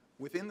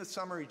 Within the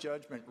summary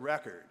judgment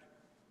record,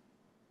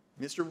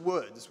 Mr.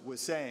 Woods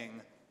was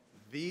saying,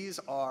 these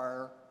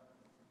are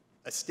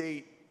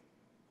estate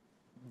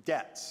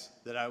debts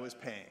that I was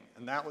paying.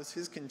 And that was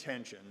his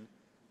contention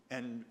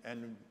and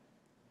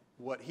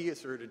what he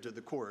asserted to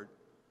the court.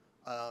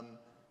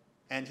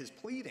 And his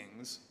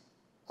pleadings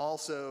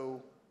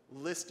also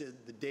listed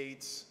the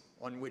dates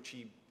on which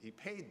he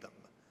paid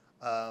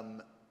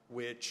them,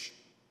 which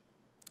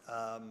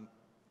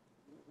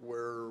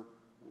were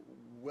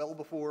well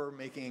before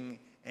making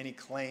any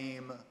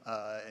claim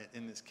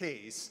in this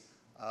case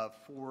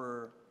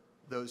for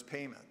those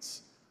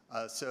payments.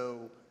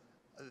 So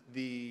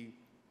the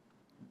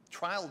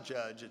trial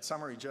judge at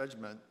summary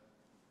judgment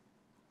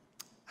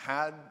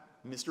had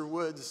Mr.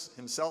 Woods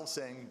himself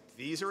saying,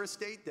 these are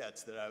estate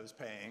debts that I was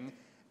paying,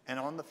 and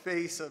on the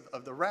face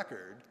of the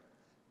record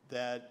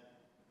that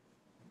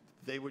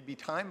they would be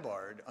time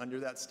barred under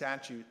that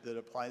statute that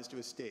applies to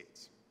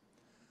estates.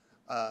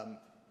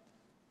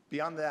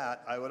 Beyond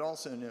that, I would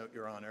also note,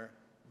 Your Honor,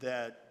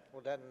 that...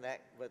 Well,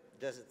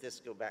 doesn't this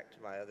go back to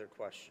my other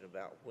question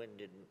about when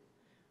did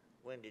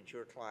when did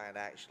your client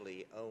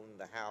actually own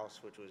the house,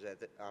 which was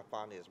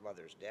upon his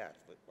mother's death,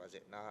 was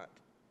it not?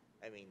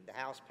 I mean, the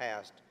house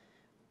passed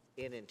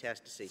in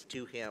intestacy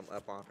to him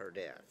upon her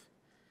death.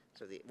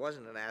 So it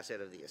wasn't an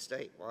asset of the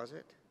estate, was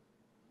it?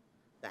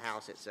 The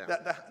house itself?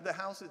 The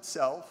house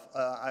itself,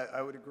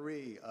 I would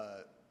agree,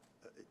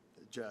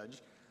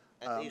 Judge.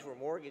 And these were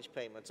mortgage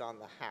payments on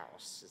the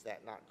house, is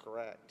that not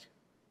correct?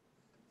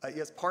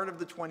 Yes, part of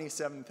the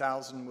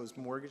 $27,000 was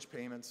mortgage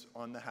payments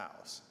on the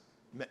house.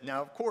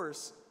 Now, of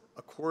course,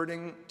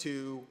 according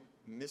to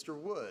Mr.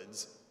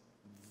 Woods,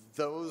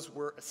 those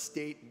were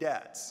estate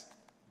debts.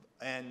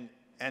 And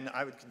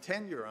I would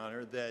contend, Your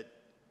Honor, that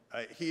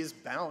he is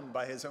bound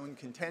by his own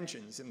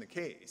contentions in the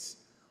case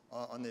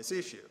on this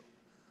issue.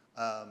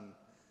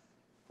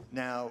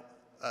 Now,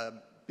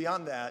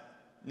 beyond that,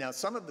 now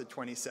some of the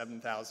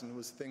 $27,000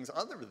 was things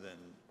other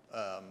than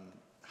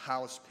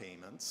house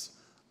payments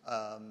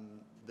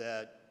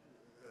that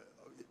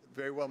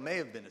very well may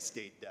have been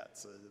estate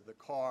debts, the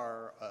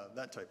car,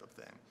 that type of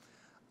thing.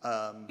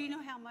 Do you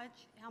know how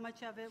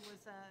much of it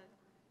was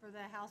for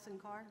the house and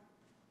car?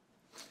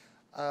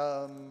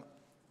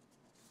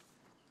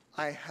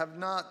 I have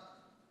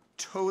not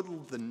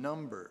totaled the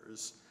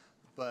numbers,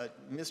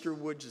 but Mr.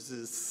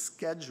 Woods'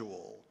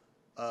 schedule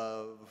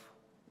of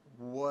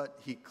what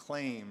he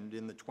claimed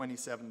in the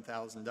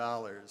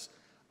 $27,000,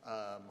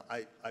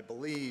 I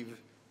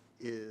believe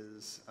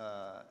is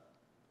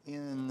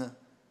in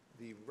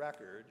the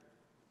record,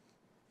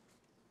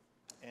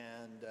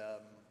 and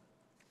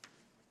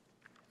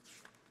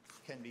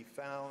can be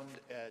found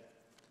at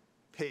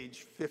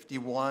page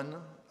 51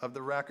 of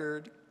the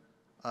record.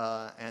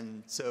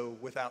 And so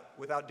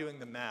without doing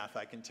the math,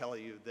 I can tell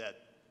you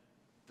that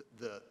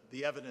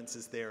the evidence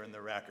is there in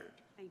the record.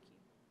 Thank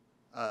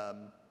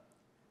you.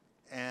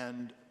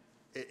 And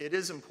it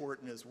is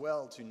important as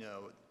well to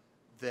note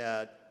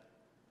that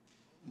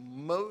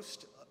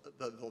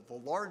the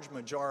large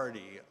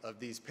majority of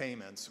these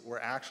payments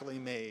were actually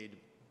made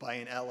by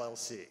an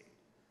LLC.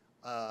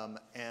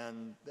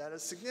 And that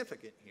is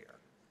significant here.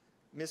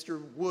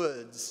 Mr.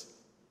 Woods,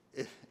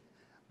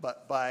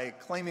 but by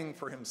claiming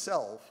for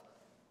himself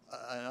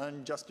an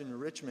unjust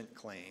enrichment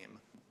claim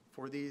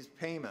for these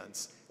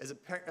payments, is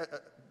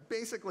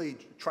basically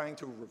trying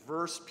to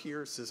reverse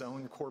pierce his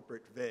own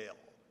corporate veil.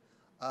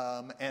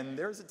 And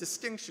there's a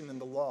distinction in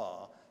the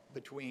law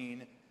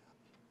between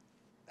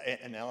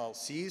an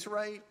LLC's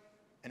right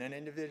and an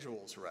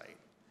individual's right.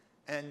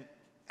 And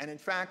in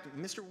fact,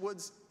 Mr.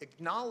 Woods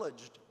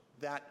acknowledged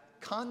that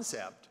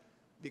concept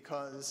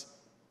because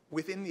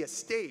within the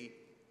estate,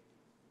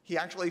 he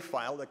actually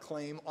filed a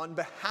claim on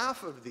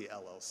behalf of the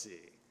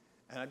LLC.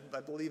 And I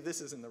believe this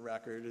is in the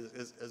record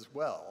as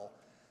well.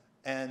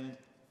 And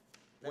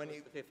when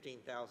was the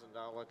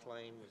 $15,000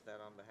 claim, was that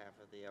on behalf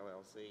of the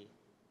LLC?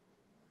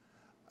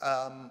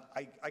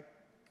 I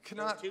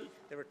cannot.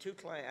 There were two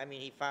claims. I mean,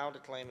 he filed a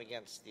claim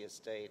against the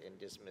estate and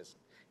dismissed,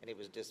 and it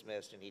was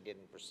dismissed, and he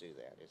didn't pursue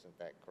that. Isn't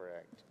that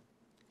correct?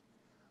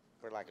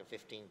 For like a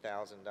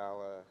 $15,000,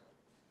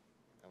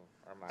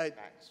 are my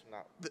facts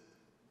not?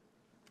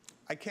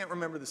 I can't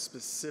remember the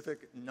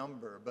specific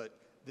number, but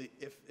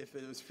if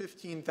it was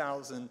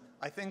 $15,000,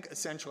 I think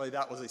essentially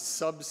that was a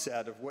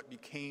subset of what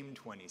became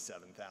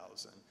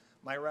 $27,000.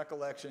 My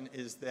recollection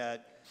is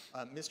that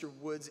Mr.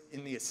 Woods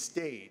in the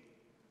estate,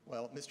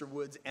 well, Mr.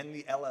 Woods and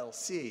the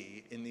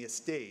LLC in the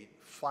estate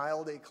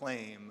filed a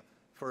claim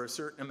for a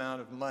certain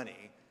amount of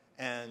money,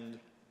 and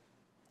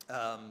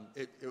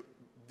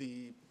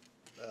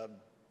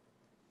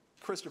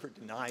Christopher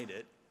denied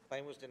it.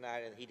 Claim was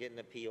denied, and he didn't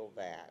appeal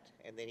that,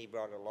 and then he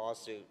brought a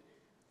lawsuit.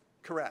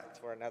 Correct.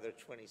 For another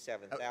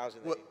 $27,000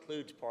 that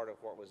includes part of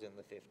what was in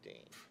the 15.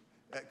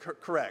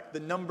 Correct. The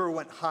number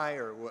went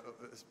higher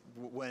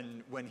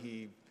when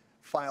he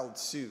filed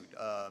suit.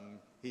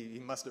 He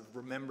must have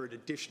remembered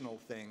additional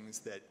things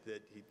that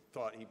he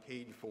thought he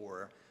paid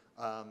for.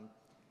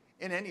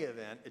 In any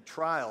event, at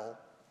trial,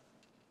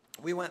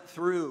 we went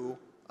through.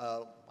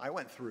 I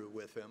went through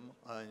with him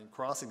and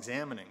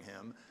cross-examining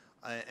him,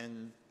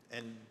 and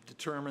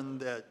determined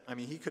that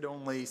he could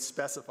only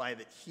specify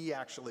that he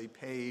actually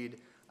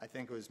paid. I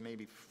think it was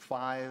maybe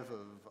 5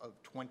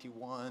 of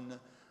 21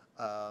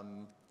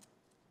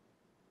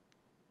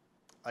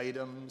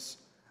 items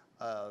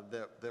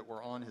that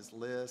were on his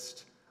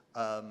list.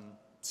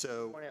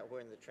 So Point out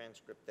where in the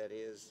transcript that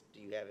is.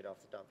 Do you have it off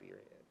the top of your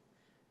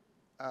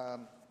head?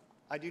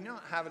 I do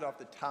not have it off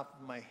the top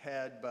of my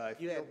head, but I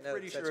You feel have notes,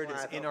 pretty that's sure it why I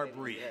is thought in our maybe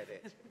you brief. had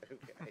it.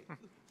 Okay.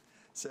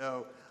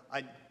 So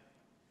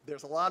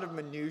there's a lot of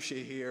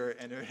minutia here,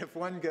 and if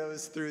one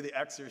goes through the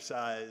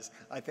exercise,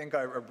 I think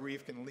our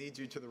brief can lead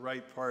you to the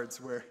right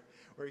parts where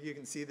you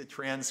can see the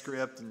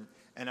transcript,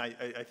 and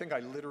I think I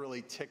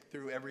literally tick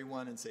through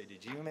everyone and say,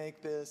 did you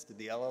make this? Did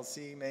the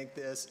LLC make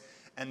this?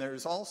 And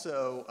there's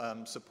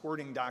also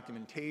supporting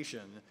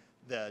documentation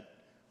that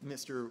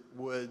Mr.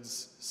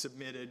 Woods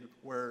submitted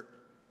where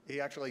he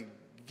actually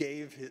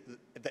gave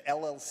the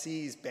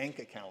LLC's bank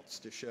accounts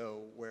to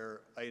show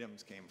where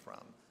items came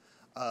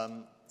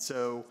from.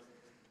 So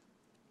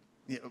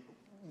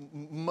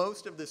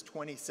most of this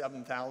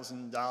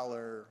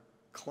 $27,000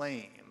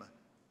 claim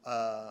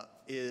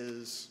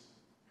is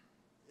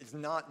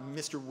not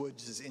Mr.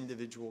 Woods'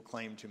 individual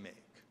claim to make.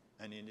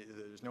 And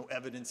there's no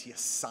evidence he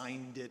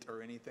assigned it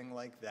or anything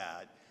like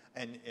that.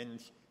 And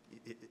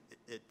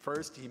at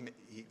first,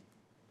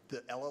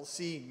 the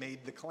LLC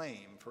made the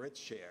claim for its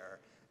share,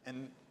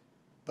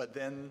 but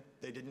then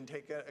they didn't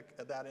take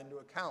that into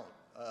account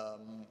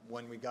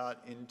when we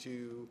got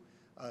into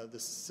the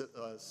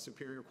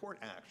Superior Court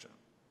action.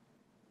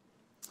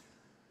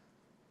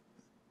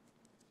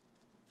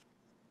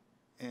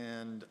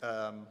 And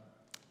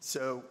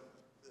so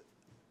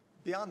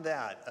beyond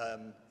that,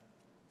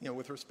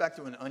 with respect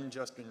to an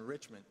unjust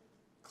enrichment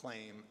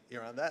claim,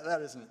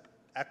 that is an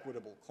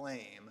equitable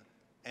claim.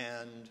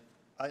 And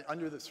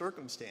under the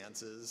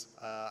circumstances,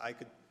 I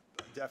could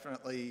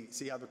definitely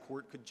see how the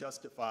court could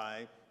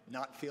justify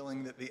not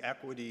feeling that the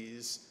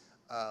equities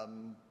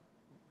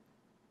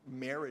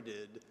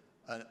merited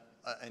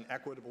an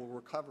equitable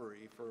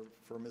recovery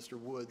for Mr.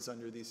 Woods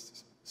under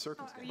these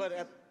circumstances.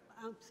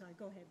 I'm sorry,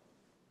 go ahead.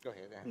 Go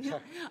ahead, I'm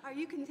sorry. Are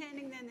you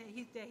contending then that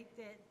he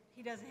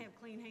doesn't have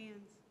clean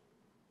hands?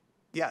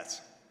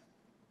 Yes.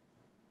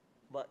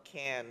 But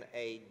can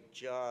a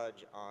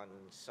judge on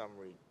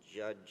summary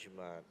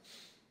judgment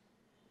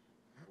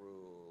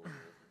rule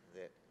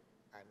that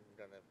I'm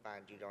going to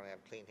find you don't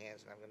have clean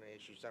hands and I'm going to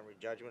issue summary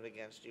judgment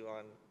against you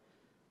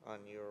on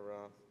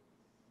your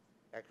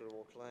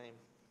equitable claim?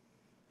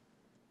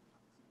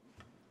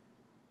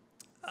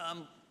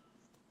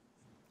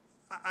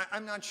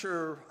 I'm not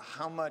sure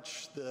how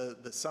much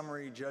the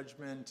summary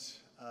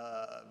judgment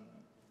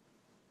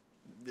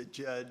the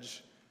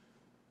judge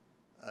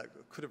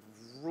could have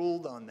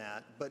ruled on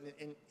that, but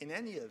in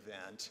any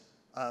event,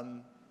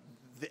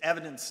 the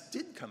evidence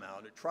did come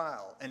out at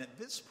trial, and at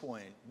this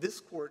point, this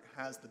court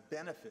has the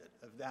benefit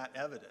of that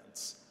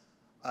evidence.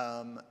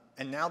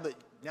 And now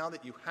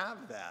that you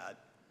have that,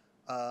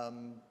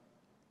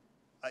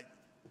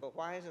 But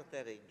why isn't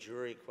that a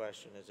jury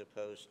question as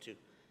opposed to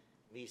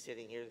me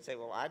sitting here and say,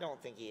 well, I don't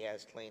think he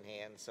has clean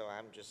hands, so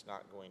I'm just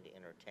not going to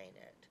entertain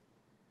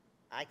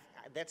it?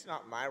 That's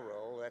not my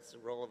role. That's the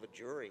role of a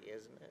jury,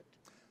 isn't it?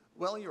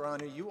 well, Your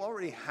Honor, you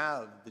already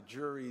have the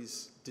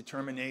jury's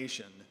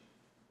determination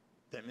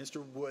that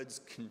Mr.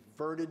 Woods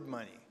converted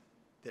money,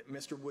 that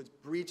Mr. Woods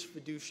breached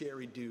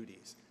fiduciary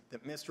duties,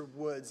 that Mr.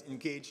 Woods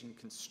engaged in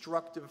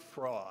constructive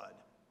fraud.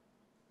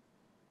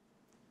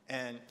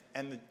 And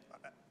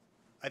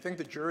I think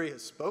the jury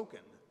has spoken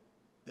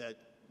that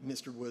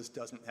Mr. Woods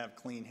doesn't have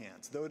clean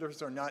hands.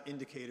 Those are not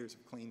indicators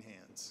of clean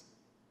hands.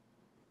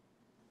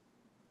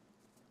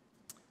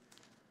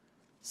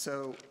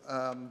 So,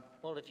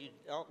 Well,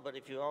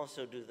 if you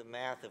also do the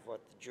math of what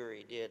the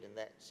jury did, and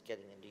that's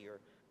getting into your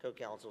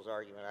co-counsel's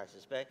argument, I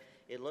suspect,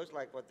 it looks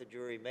like what the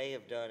jury may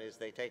have done is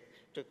they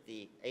took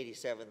the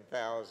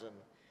 $87,000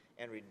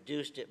 and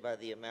reduced it by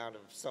the amount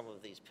of some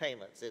of these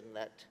payments. Isn't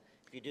that,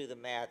 if you do the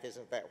math,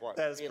 isn't that what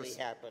really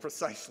happened?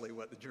 Precisely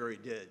what the jury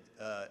did,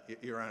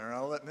 Your Honor.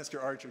 I'll let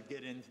Mr. Archer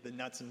get into the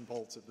nuts and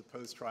bolts of the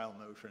post-trial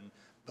motion,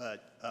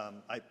 but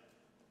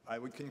I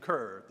would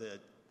concur that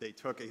they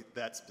took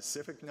that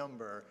specific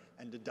number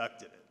and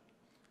deducted it.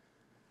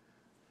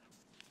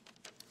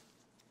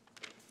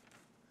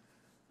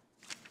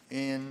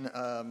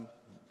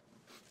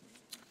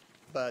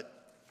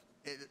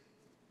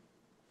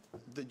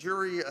 The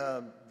jury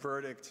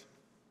verdict,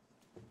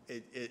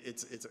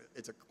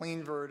 it's a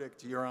clean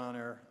verdict, Your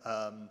Honor.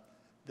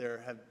 There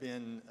have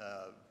been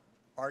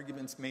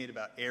arguments made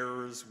about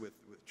errors with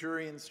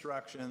jury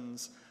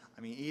instructions.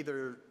 I mean,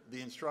 either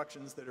the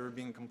instructions that are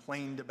being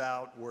complained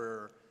about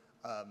were,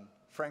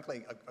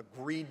 frankly,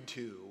 agreed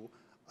to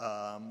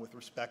with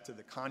respect to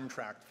the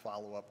contract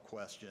follow-up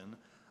question,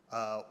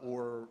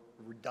 or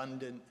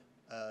redundant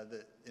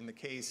in the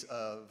case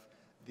of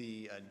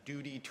the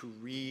duty to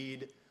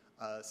read.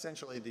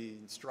 Essentially, the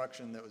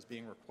instruction that was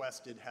being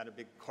requested had a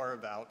big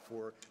carve-out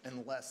for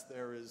unless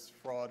there is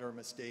fraud or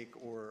mistake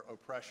or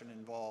oppression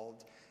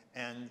involved,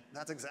 and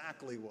that's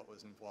exactly what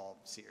was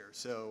involved here.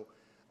 So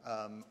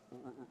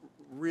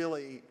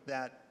really,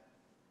 that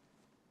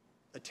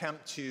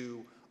attempt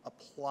to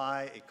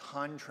apply a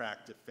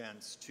contract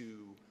defense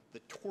to the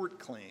tort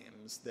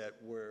claims that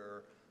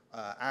were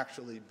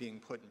actually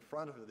being put in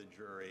front of the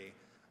jury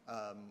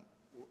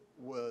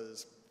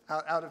was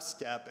out of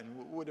step and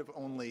would have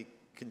only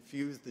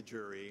confused the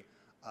jury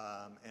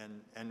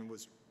and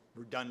was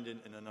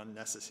redundant and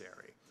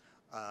unnecessary.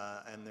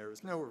 And there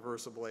was no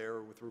reversible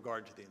error with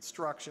regard to the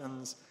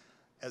instructions,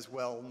 as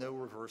well no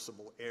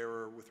reversible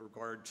error with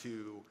regard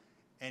to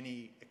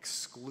any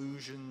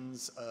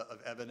exclusions of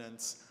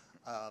evidence.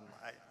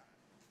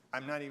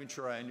 I'm not even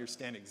sure I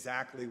understand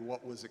exactly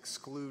what was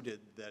excluded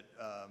that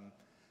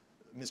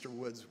Mr.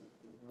 Woods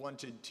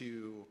wanted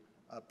to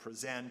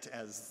present,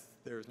 as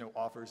there's no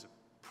offers of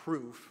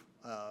proof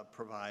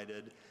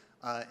provided.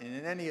 And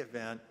in any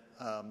event,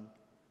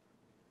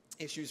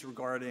 issues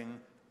regarding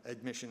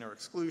admission or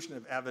exclusion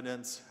of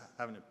evidence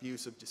have an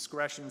abuse of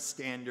discretion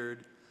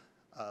standard.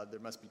 There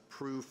must be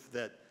proof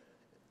that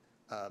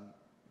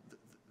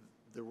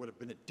there would have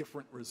been a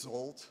different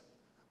result,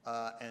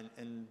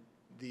 and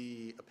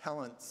the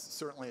appellant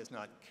certainly has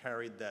not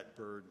carried that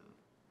burden.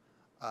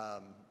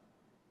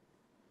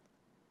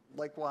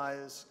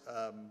 Likewise,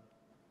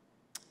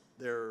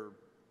 there are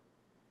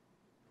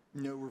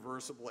no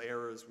reversible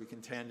errors, we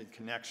contend, in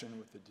connection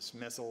with the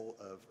dismissal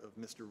of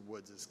Mr.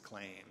 Woods'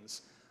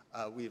 claims.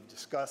 We have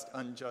discussed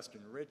unjust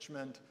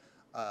enrichment.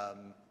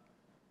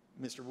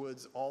 Mr.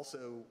 Woods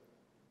also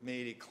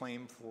made a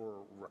claim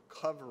for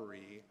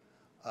recovery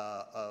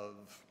of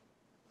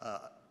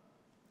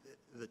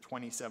the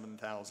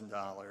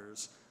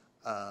 $27,000,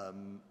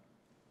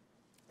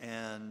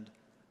 and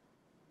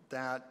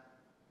that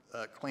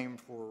claim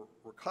for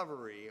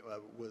recovery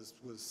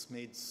was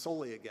made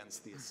solely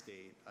against the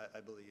estate, I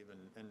believe,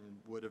 and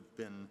would have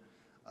been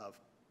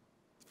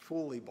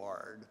fully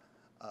barred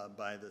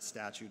by the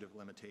statute of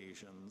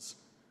limitations.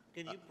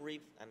 Can you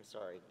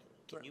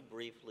can you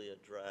briefly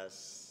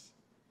address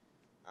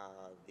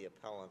the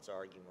appellant's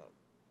argument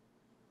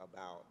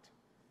about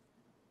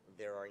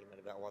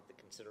what the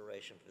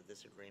consideration for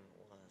this agreement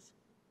was?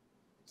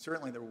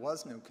 Certainly there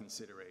was no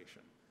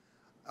consideration.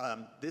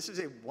 This is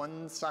a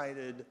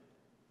one-sided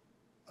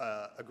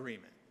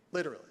agreement,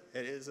 literally.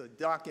 It is a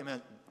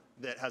document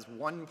that has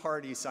one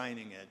party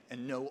signing it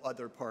and no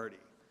other party.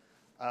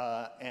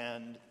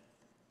 And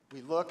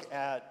we look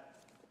at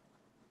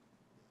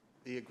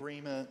the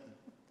agreement,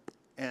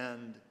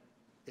 and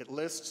it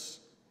lists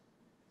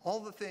all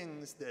the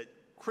things that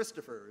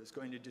Christopher is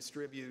going to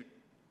distribute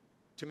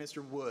to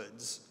Mr.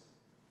 Woods,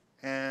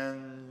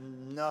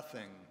 and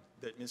nothing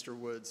that Mr.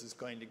 Woods is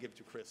going to give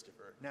to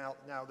Christopher. Now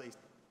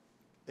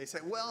they say,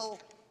 well,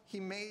 he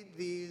made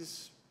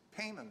these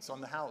payments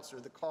on the house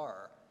or the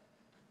car.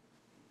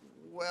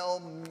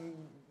 Well,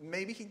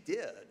 maybe he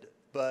did,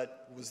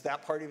 but was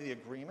that part of the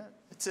agreement?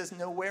 It says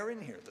nowhere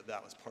in here that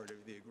that was part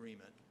of the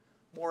agreement.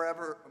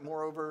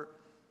 Moreover,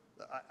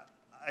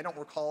 I don't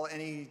recall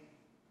any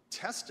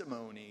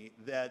testimony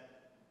that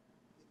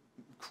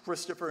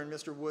Christopher and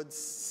Mr. Woods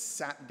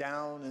sat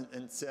down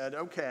and said,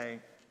 okay,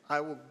 I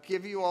will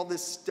give you all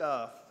this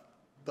stuff,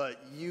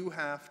 but you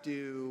have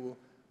to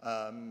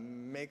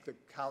make the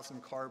house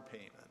and car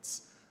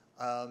payments,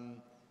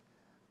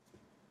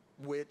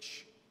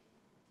 which,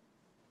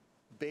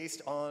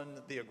 based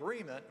on the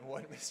agreement,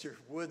 what Mr.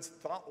 Woods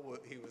thought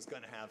he was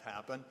going to have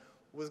happen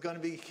was going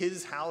to be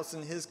his house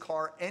and his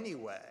car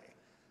anyway.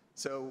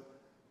 So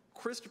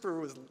Christopher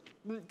was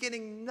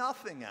getting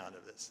nothing out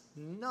of this,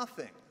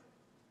 nothing.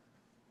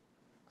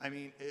 I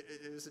mean,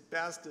 it was at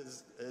best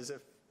as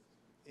if,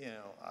 you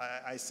know,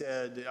 I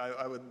said,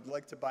 I would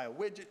like to buy a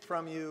widget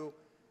from you,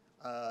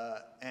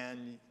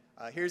 and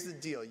here's the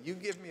deal. You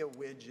give me a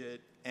widget,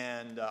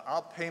 and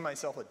I'll pay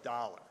myself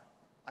 $1.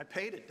 I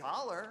paid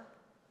 $1,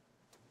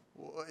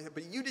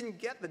 but you didn't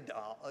get the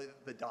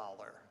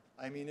dollar.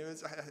 I mean, it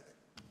was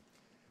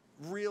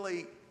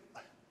really,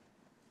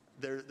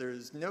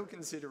 there's no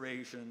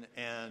consideration,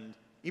 and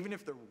even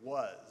if there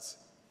was,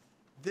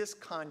 this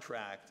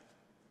contract,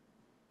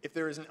 if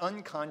there is an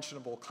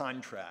unconscionable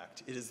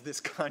contract, it is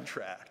this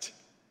contract.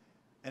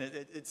 And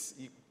it's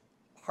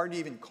hard to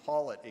even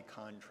call it a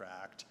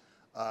contract,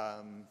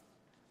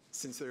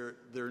 since there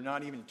are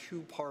not even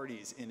two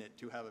parties in it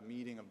to have a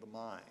meeting of the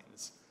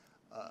minds.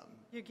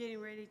 You're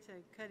getting ready to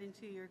cut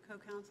into your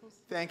co-counsels?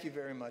 Thank you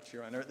very much,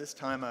 Your Honor. At this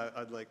time,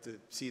 I'd like to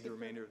cede the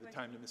remainder of the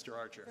time to Mr.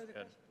 Archer. Further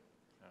questions?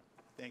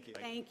 Thank you.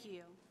 Thank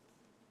you.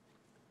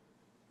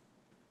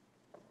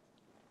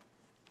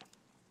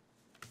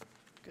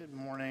 Good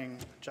morning,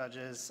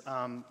 judges.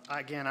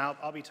 Again,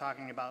 I'll be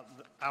talking about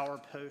our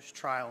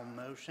post-trial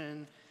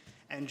motion.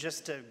 And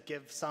just to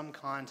give some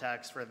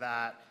context for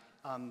that,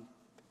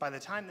 by the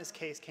time this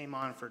case came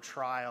on for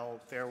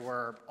trial,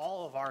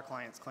 all of our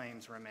clients'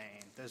 claims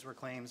remained. Those were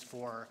claims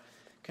for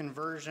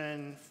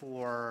conversion,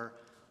 for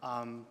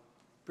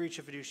breach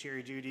of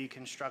fiduciary duty,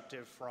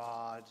 constructive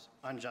fraud,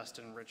 unjust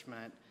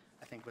enrichment,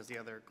 I think was the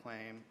other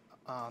claim.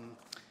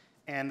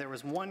 And there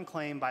was one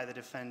claim by the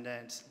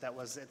defendant that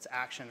was its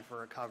action for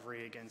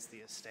recovery against the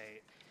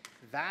estate.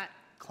 That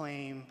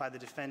claim by the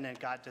defendant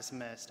got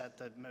dismissed at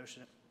the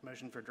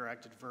motion for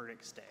directed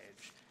verdict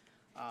stage.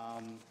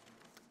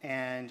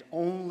 And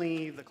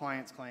only the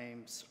client's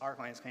claims, our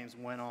client's claims,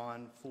 went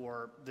on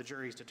for the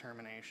jury's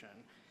determination.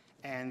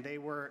 And they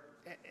were,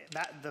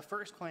 the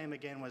first claim,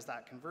 again, was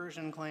that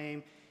conversion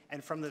claim.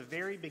 And from the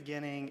very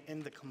beginning,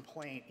 in the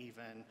complaint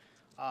even,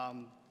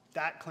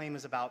 that claim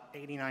is about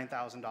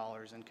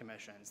 $89,000 in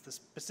commissions. The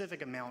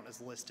specific amount is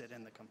listed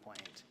in the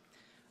complaint.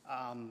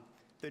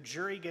 The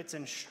jury gets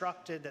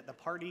instructed that the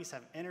parties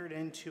have entered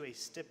into a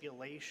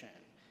stipulation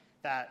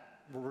that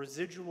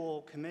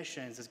residual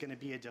commissions is going to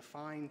be a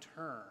defined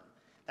term.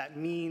 That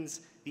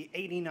means the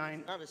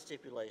 89... Not a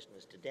stipulation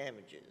as to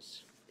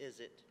damages, is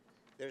it?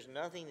 There's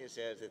nothing that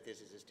says that this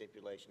is a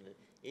stipulation that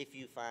if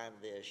you find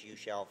this, you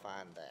shall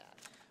find that.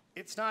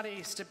 It's not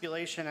a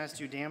stipulation as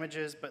to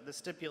damages, but the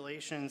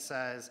stipulation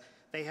says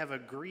they have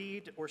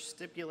agreed or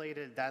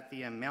stipulated that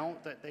the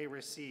amount that they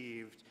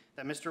received,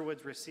 that Mr.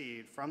 Woods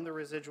received from the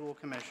residual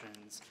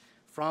commissions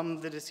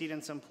from the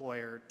decedent's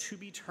employer to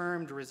be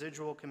termed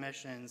residual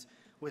commissions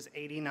was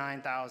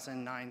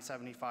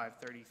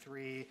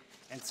 $89,975.33.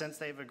 And since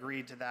they've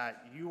agreed to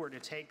that, you were to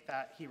take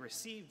that, he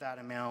received that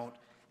amount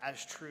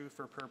as true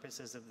for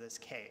purposes of this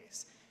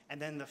case.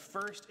 And then the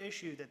first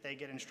issue that they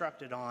get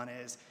instructed on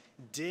is,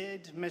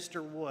 did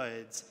Mr.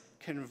 Woods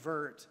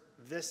convert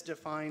this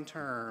defined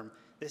term,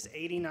 this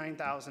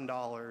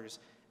 $89,000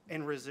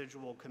 in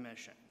residual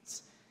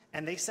commissions?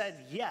 And they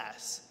said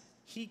yes,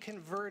 he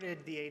converted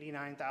the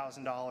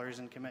 $89,000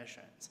 in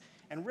commissions.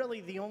 And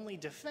really the only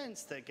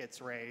defense that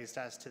gets raised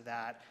as to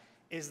that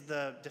is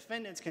the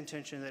defendant's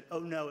contention that, oh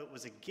no, it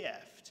was a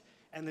gift.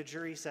 And the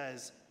jury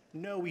says,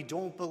 no, we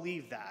don't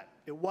believe that.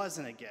 It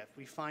wasn't a gift.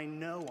 We find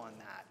no on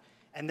that.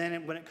 And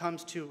then when it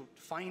comes to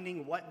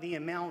finding what the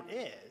amount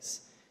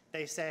is,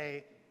 they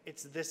say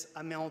it's this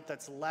amount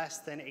that's less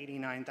than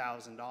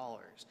 $89,000.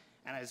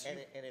 And as you,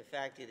 And in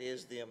fact, it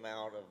is the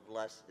amount of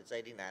less, it's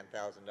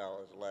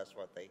 $89,000 less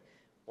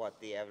what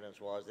the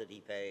evidence was that he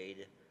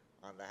paid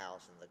on the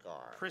house and the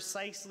car.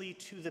 precisely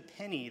to the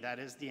penny, that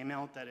is the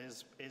amount that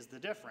is the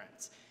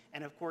difference.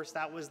 And of course,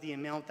 that was the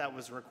amount that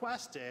was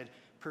requested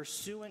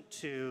pursuant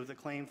to the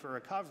claim for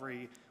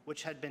recovery,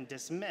 which had been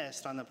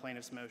dismissed on the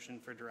plaintiff's motion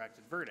for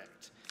directed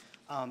verdict.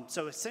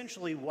 So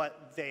essentially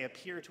what they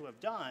appear to have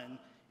done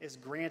is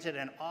granted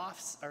an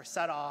off or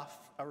set off,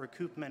 a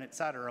recoupment, et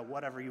cetera,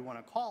 whatever you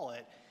want to call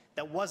it,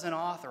 that wasn't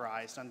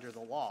authorized under the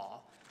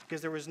law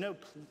because there was no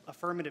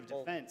affirmative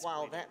Well, defense.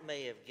 while that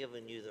may have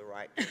given you the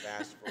right to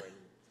ask for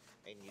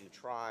a new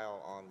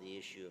trial on the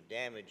issue of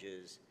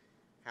damages,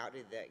 how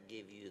did that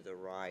give you the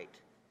right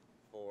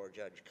for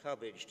Judge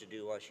Cubbage to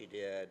do what she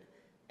did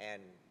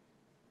and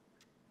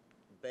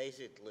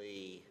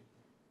basically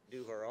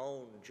do her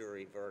own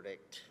jury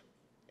verdict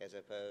as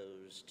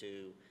opposed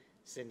to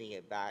sending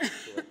it back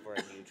to it for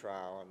a new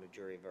trial on the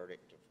jury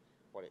verdict of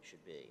what it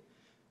should be?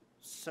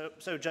 So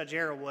Judge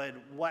Arrowood,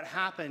 what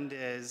happened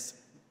is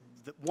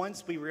that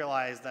once we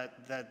realized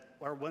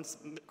or once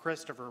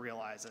Christopher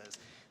realizes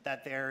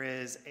that there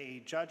is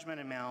a judgment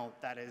amount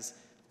that is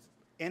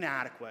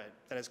inadequate,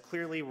 that is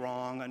clearly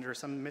wrong under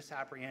some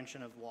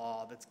misapprehension of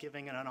law, that's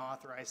giving an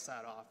unauthorized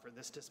set-off for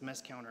this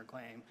dismissed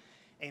counterclaim,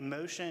 a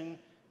motion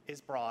is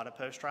brought, a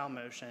post-trial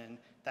motion,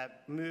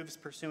 that moves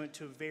pursuant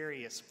to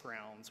various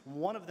grounds.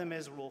 One of them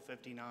is Rule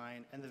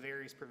 59 and the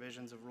various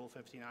provisions of Rule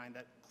 59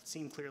 that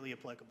seem clearly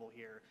applicable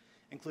here,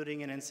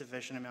 including an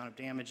insufficient amount of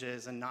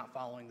damages and not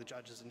following the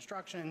judge's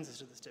instructions as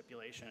to the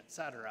stipulation, et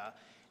cetera.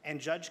 And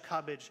Judge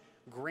Cubbage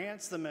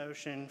grants the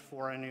motion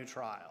for a new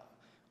trial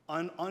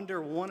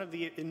under one of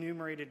the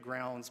enumerated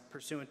grounds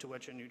pursuant to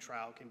which a new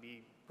trial can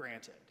be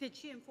granted. Did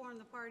she inform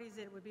the parties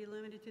that it would be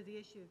limited to the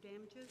issue of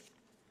damages?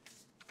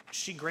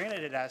 She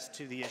granted it as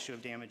to the issue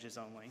of damages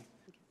only.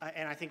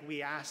 And I think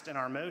we asked in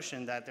our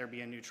motion that there be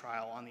a new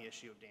trial on the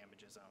issue of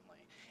damages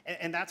only.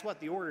 And that's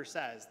what the order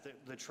says.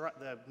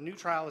 The new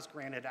trial is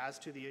granted as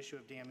to the issue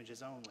of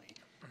damages only.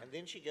 And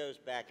then she goes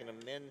back and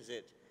amends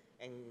it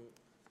and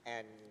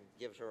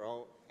gives her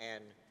own,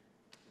 and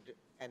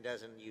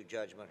does a new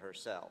judgment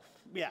herself.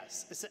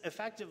 Yes,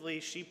 effectively,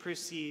 she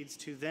proceeds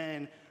to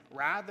then,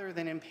 rather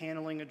than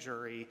impaneling a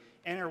jury,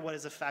 enter what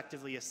is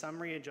effectively a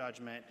summary of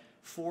judgment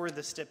for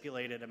the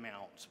stipulated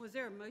amount. Was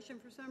there a motion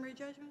for summary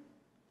judgment?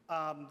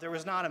 There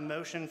was not a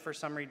motion for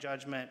summary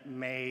judgment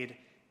made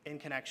in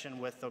connection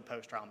with the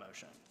post-trial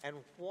motion. And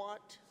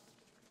what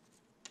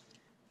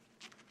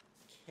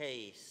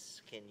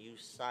case can you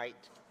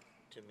cite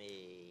to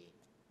me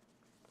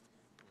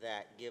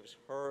that gives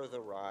her the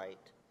right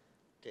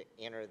to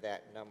enter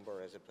that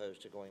number as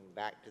opposed to going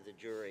back to the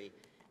jury?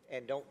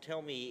 And don't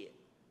tell me,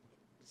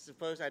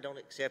 suppose I don't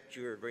accept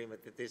your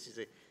agreement that this is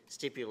a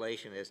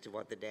stipulation as to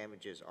what the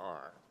damages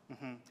are.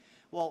 Mm-hmm.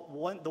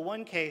 Well, the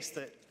one case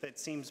that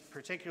seems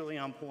particularly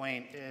on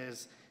point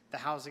is the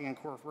Housing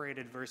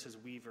Incorporated versus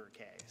Weaver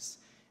case.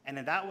 And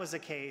that was a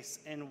case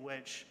in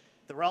which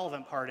the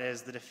relevant part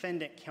is the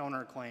defendant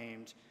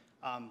counterclaimed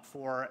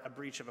for a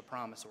breach of a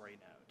promissory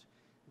note.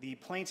 The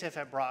plaintiff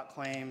had brought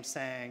claims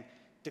saying,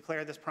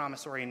 declare this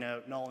promissory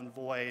note null and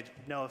void,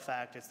 no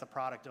effect, it's the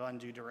product of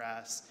undue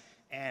duress,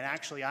 and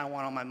actually I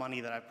want all my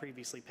money that I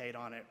previously paid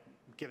on it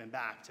given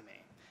back to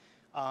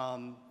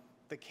me.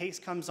 The case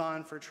comes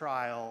on for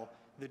trial.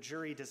 The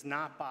jury does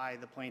not buy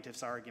the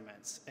plaintiff's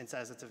arguments and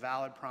says it's a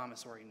valid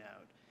promissory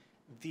note.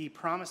 The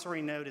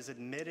promissory note is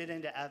admitted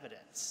into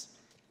evidence.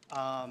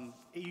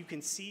 You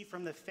can see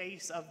from the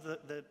face of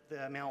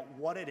the amount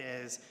what it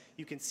is.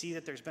 You can see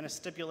that there's been a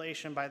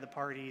stipulation by the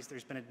parties.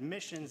 There's been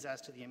admissions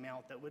as to the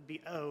amount that would be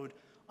owed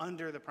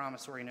under the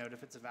promissory note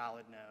if it's a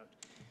valid note.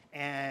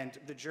 And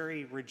the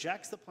jury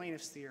rejects the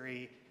plaintiff's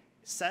theory,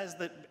 says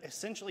that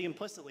essentially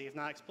implicitly, if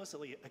not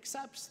explicitly,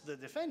 accepts the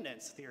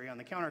defendant's theory on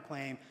the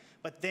counterclaim,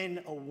 but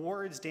then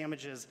awards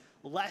damages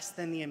less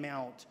than the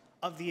amount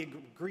of the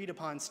agreed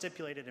upon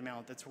stipulated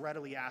amount that's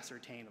readily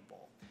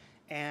ascertainable.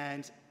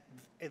 And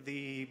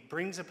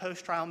brings a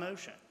post-trial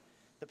motion.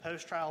 The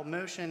post-trial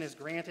motion is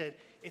granted.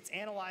 It's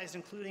analyzed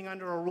including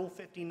under a Rule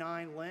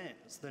 59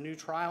 lens, the new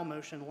trial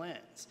motion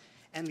lens.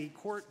 And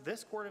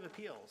this Court of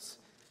Appeals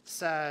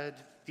said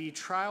the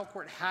trial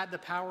court had the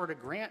power to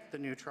grant the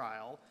new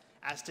trial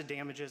as to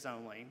damages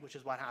only, which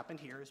is what happened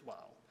here as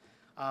well.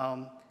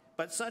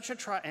 But such a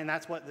trial, and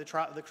that's what the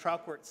trial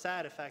court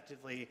said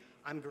effectively,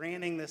 I'm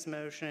granting this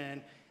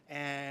motion,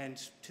 and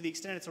to the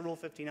extent it's a Rule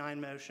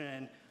 59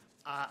 motion,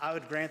 I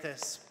would grant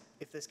this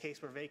if this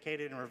case were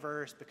vacated and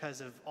reversed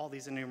because of all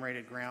these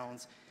enumerated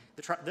grounds.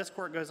 This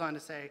court goes on to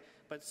say,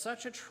 but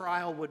such a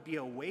trial would be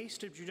a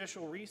waste of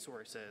judicial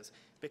resources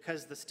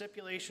because the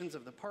stipulations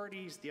of the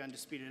parties, the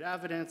undisputed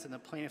evidence, and the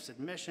plaintiff's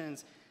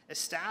admissions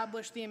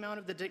establish the amount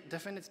of the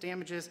defendant's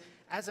damages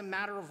as a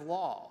matter of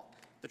law.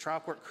 The trial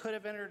court could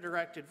have entered a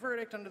directed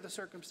verdict under the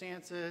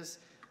circumstances,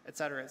 et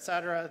cetera, et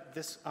cetera.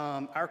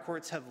 Our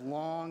courts have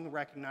long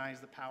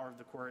recognized the power of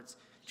the courts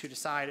to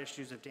decide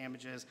issues of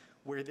damages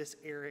where this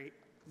area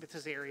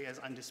is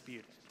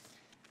undisputed.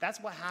 That's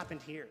what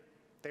happened here.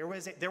 There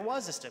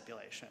was a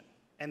stipulation,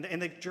 and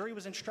the jury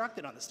was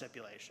instructed on the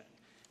stipulation.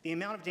 The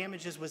amount of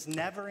damages was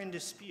never in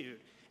dispute,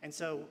 and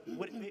so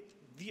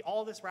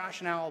all this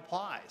rationale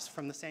applies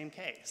from the same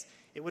case.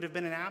 It would have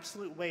been an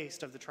absolute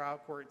waste of the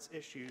trial court's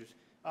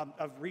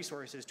of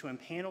resources to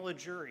impanel a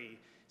jury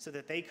so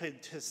that they could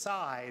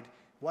decide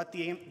what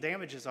the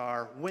damages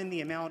are when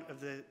the amount of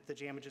the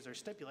damages are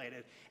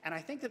stipulated. And I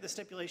think that the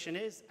stipulation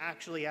is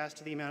actually as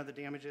to the amount of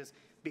the damages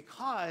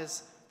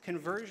because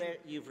conversion...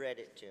 You've read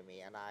it to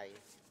me, and I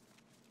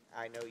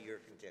know your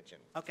contention.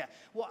 Okay.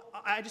 Well,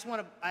 I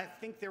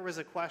think there was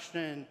a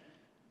question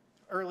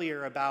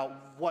earlier about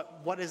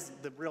what is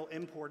the real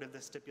import of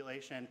the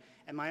stipulation,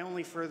 and my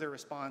only further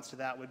response to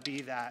that would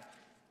be that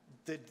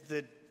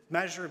the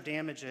measure of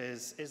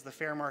damages is the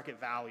fair market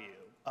value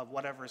of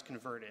whatever is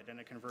converted in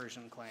a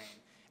conversion claim.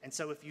 And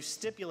so if you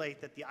stipulate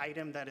that the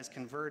item that is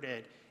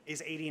converted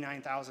is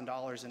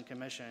 $89,000 in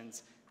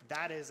commissions,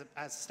 that is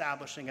as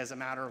establishing as a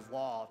matter of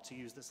law, to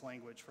use this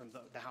language from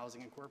the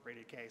Housing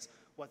Incorporated case,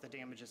 what the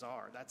damages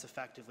are. That's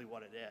effectively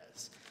what it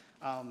is.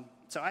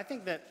 So I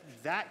think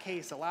that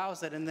case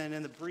allows it, and then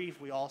in the brief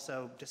we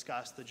also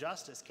discussed the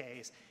Justice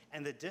case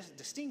and the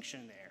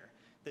distinction there.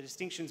 The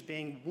distinctions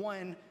being,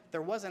 one,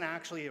 there wasn't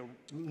actually a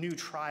new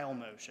trial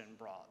motion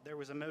brought. There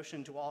was a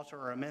motion to alter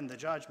or amend the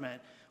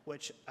judgment,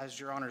 which, as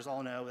your honors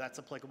all know, that's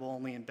applicable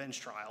only in bench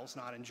trials,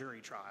 not in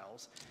jury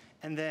trials.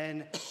 And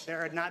then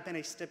there had not been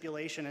a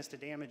stipulation as to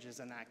damages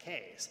in that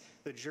case.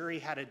 The jury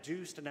had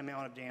adduced an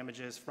amount of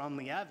damages from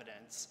the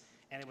evidence,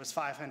 and it was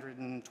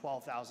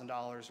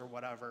 $512,000 or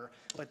whatever,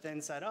 but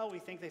then said, oh, we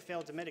think they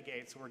failed to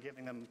mitigate, so we're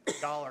giving them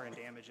 $1 in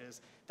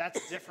damages.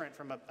 That's different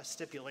from a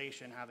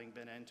stipulation having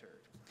been entered.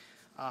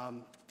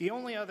 The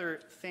only other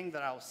thing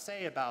that I'll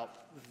say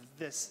about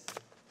this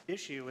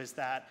issue is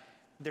that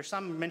there's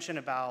some mention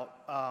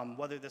about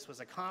whether this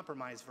was a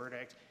compromise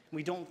verdict.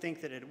 We don't think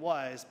that it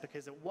was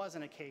because it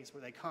wasn't a case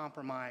where they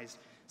compromised.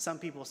 Some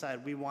people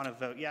said, we want to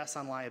vote yes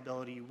on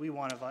liability, we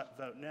want to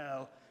vote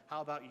no. How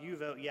about you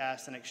vote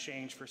yes in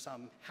exchange for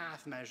some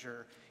half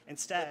measure?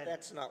 Instead, But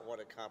that's not what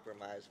a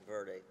compromise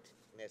verdict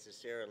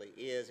necessarily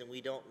is, and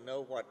we don't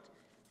know what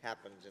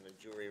happens in a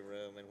jury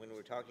room. And when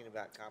we're talking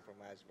about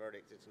compromise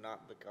verdicts, it's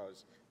not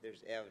because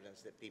there's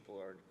evidence that people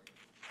are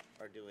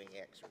doing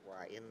X or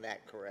Y. Isn't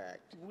that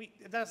correct?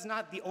 That's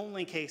not the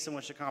only case in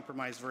which a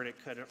compromise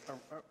verdict could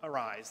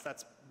arise.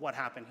 That's what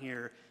happened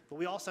here. But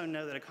we also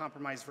know that a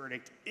compromise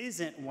verdict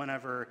isn't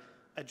whenever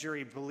a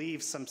jury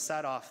believes some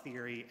set-off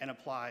theory and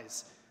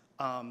applies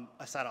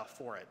a set-off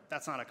for it.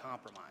 That's not a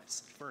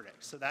compromise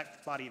verdict. So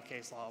that body of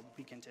case law,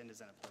 we contend,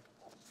 is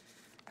inapplicable.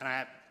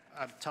 And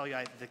I'll tell you,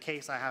 the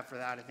case I have for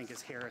that, I think,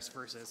 is Harris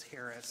versus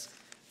Harris.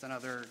 It's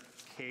another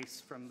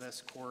case from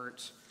this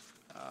court,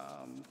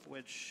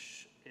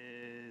 which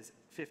is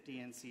 50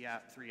 NC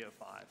Act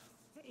 305.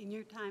 And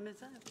your time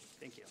is up.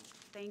 Thank you.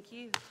 Thank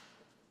you.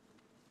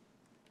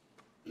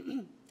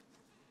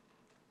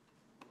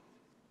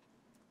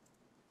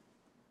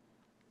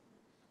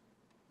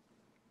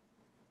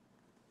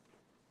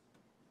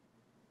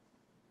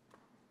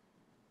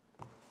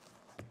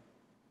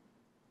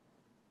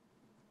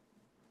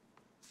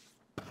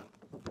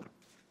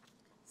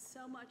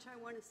 So much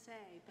I want to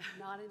say, but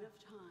not enough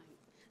time.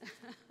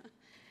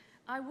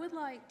 I would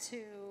like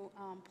to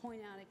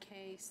point out a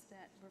case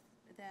that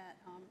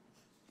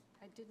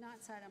I did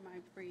not cite on my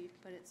brief,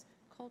 but it's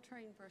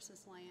Coltrane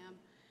versus Lamb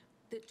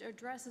that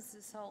addresses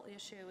this whole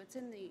issue. It's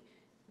in the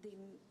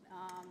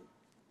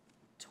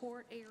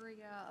tort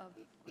area of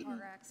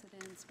car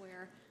accidents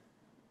where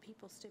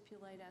people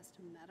stipulate as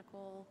to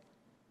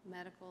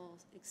medical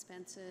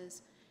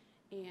expenses.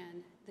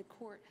 And the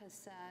court has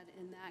said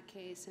in that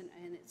case,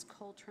 and it's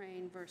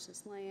Coltrane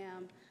versus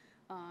Lamb,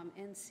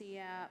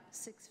 NCAP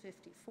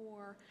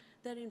 654,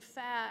 that in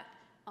fact,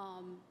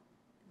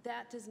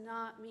 that does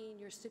not mean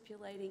you're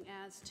stipulating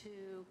as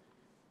to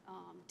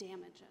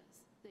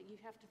damages, that you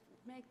have to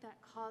make that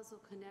causal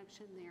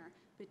connection there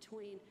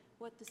between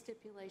what the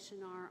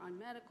stipulation are on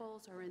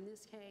medicals, or in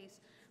this case,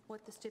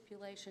 what the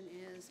stipulation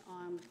is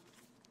on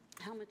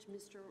how much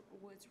Mr.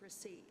 Woods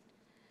received.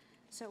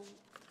 So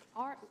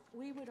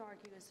we would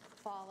argue as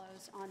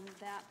follows on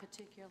that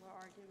particular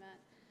argument,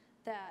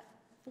 that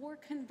for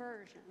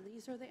conversion,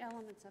 these are the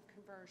elements of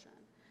conversion,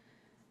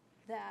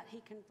 that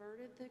he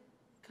converted the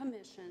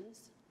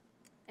commissions,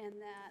 and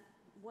that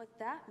what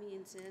that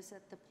means is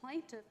that the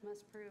plaintiff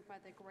must prove by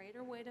the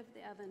greater weight of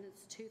the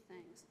evidence two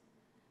things.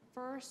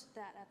 First,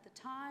 that at the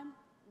time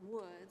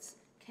Woods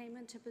came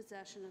into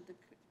possession of the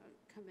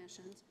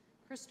commissions,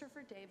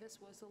 Christopher Davis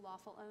was the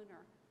lawful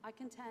owner. I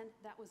contend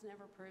that was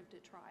never proved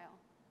at trial.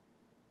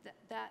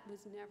 That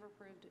was never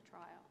proved at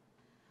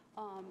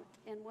trial,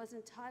 and was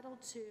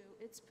entitled to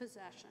its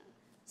possession.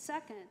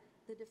 Second,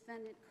 the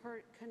defendant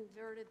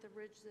converted the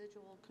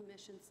residual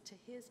commissions to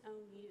his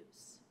own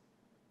use.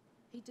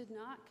 He did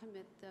not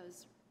commit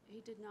those,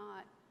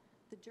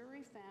 the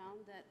jury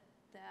found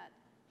that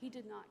he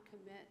did not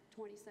commit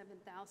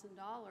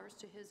 $27,000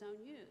 to his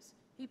own use.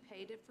 He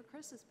paid it for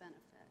Chris's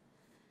benefit.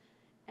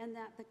 And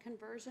that the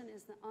conversion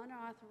is the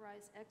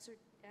unauthorized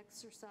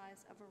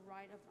exercise of a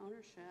right of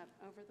ownership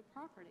over the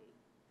property.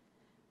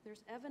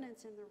 There's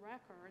evidence in the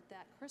record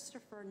that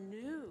Christopher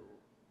knew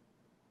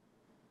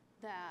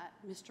that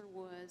Mr.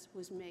 Woods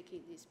was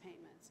making these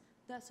payments.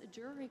 Thus, a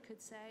jury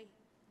could say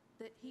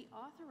that he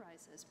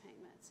authorized those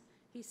payments.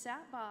 He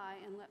sat by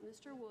and let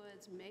Mr.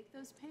 Woods make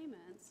those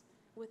payments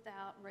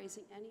without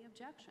raising any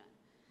objection.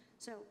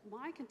 So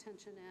my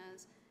contention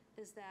is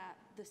that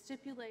the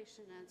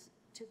stipulation as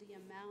to the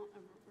amount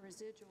of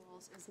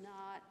residuals is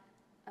not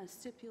a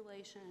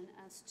stipulation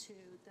as to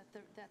that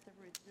the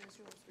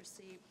residuals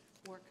received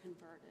were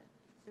converted.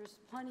 There's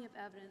plenty of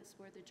evidence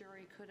where the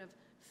jury could have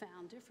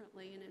found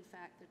differently, and in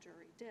fact the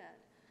jury did.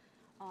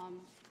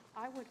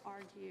 I would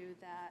argue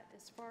that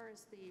as far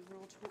as the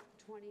Rule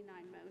 59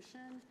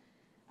 motion,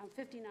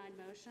 59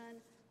 motion,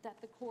 that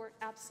the court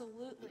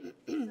absolutely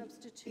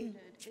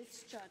substituted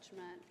its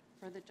judgment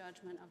for the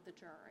judgment of the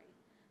jury.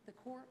 The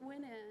court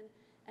went in,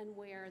 and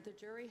where the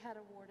jury had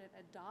awarded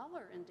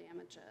 $1 in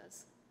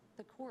damages,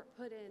 the court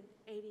put in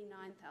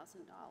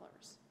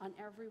 $89,000 on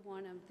every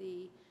one of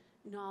the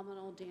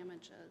nominal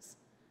damages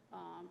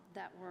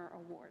that were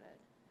awarded.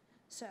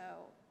 So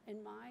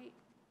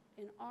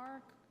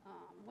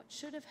what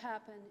should have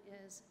happened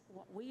is,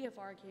 what we have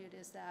argued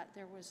is that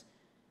there was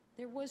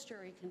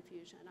jury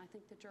confusion. I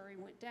think the jury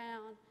went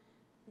down.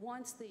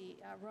 Once the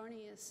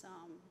erroneous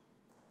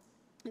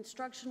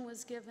instruction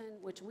was given,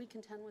 which we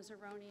contend was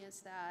erroneous,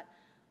 that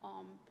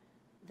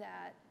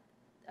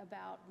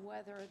about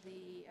whether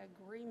the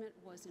agreement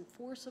was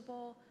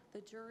enforceable,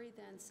 the jury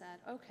then said,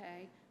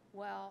 okay,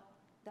 well,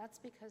 that's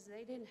because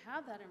they didn't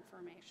have that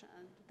information.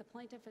 The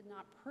plaintiff had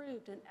not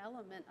proved an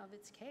element of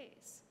its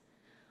case,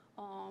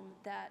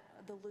 that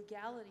the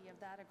legality of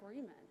that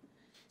agreement.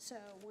 So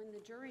when the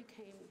jury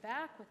came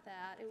back with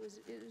that, it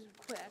was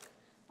quick.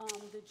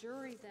 The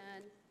jury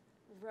then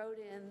wrote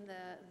in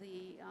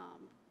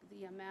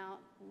the amount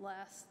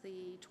less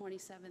the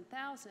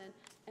 $27,000,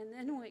 and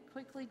then went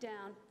quickly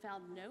down,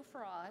 found no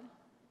fraud,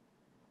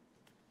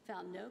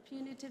 found no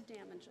punitive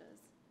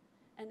damages,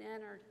 and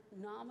entered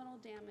nominal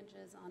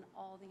damages on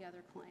all the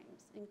other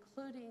claims,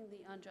 including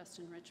the unjust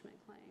enrichment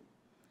claim.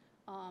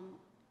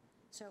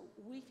 So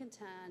we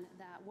contend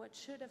that what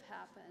should have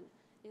happened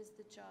is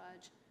the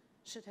judge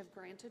should have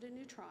granted a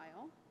new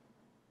trial,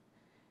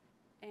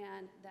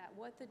 and that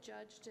what the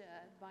judge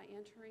did by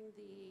entering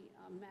the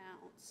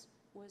amounts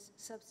was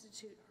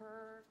substitute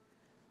her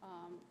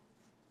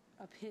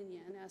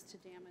opinion as to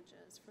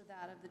damages for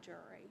that of the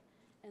jury,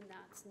 and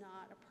that's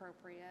not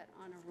appropriate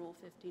on a Rule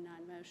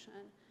 59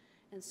 motion.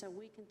 And so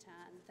we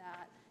contend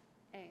that,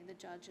 A, the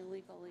judge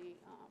illegally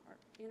or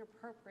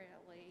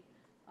inappropriately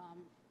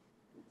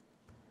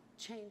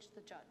changed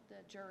the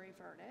jury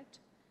verdict,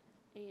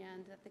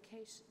 and that the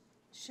case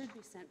should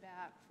be sent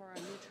back for a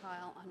new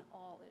trial on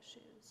all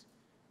issues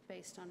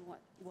based on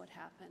what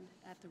happened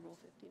at the Rule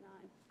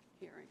 59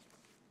 hearing.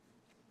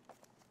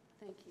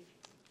 Thank you.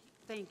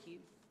 Thank you.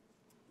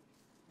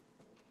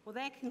 Well,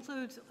 that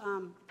concludes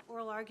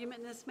oral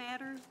argument in this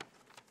matter.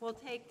 We'll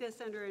take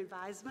this under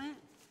advisement.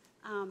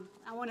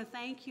 I want to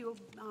thank you,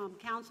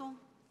 counsel,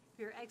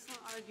 for your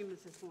excellent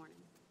arguments this morning.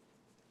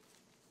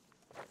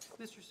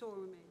 Mr. Sewell,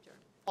 we may adjourn.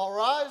 All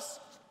rise.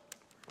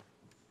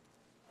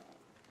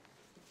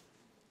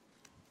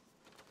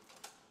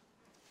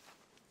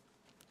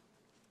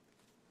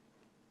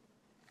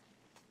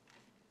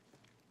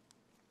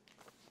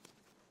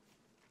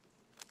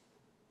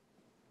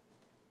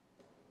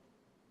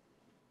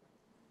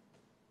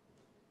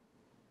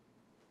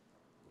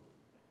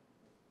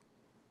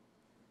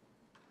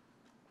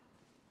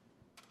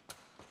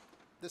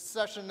 This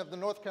session of the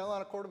North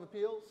Carolina Court of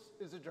Appeals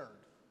is adjourned.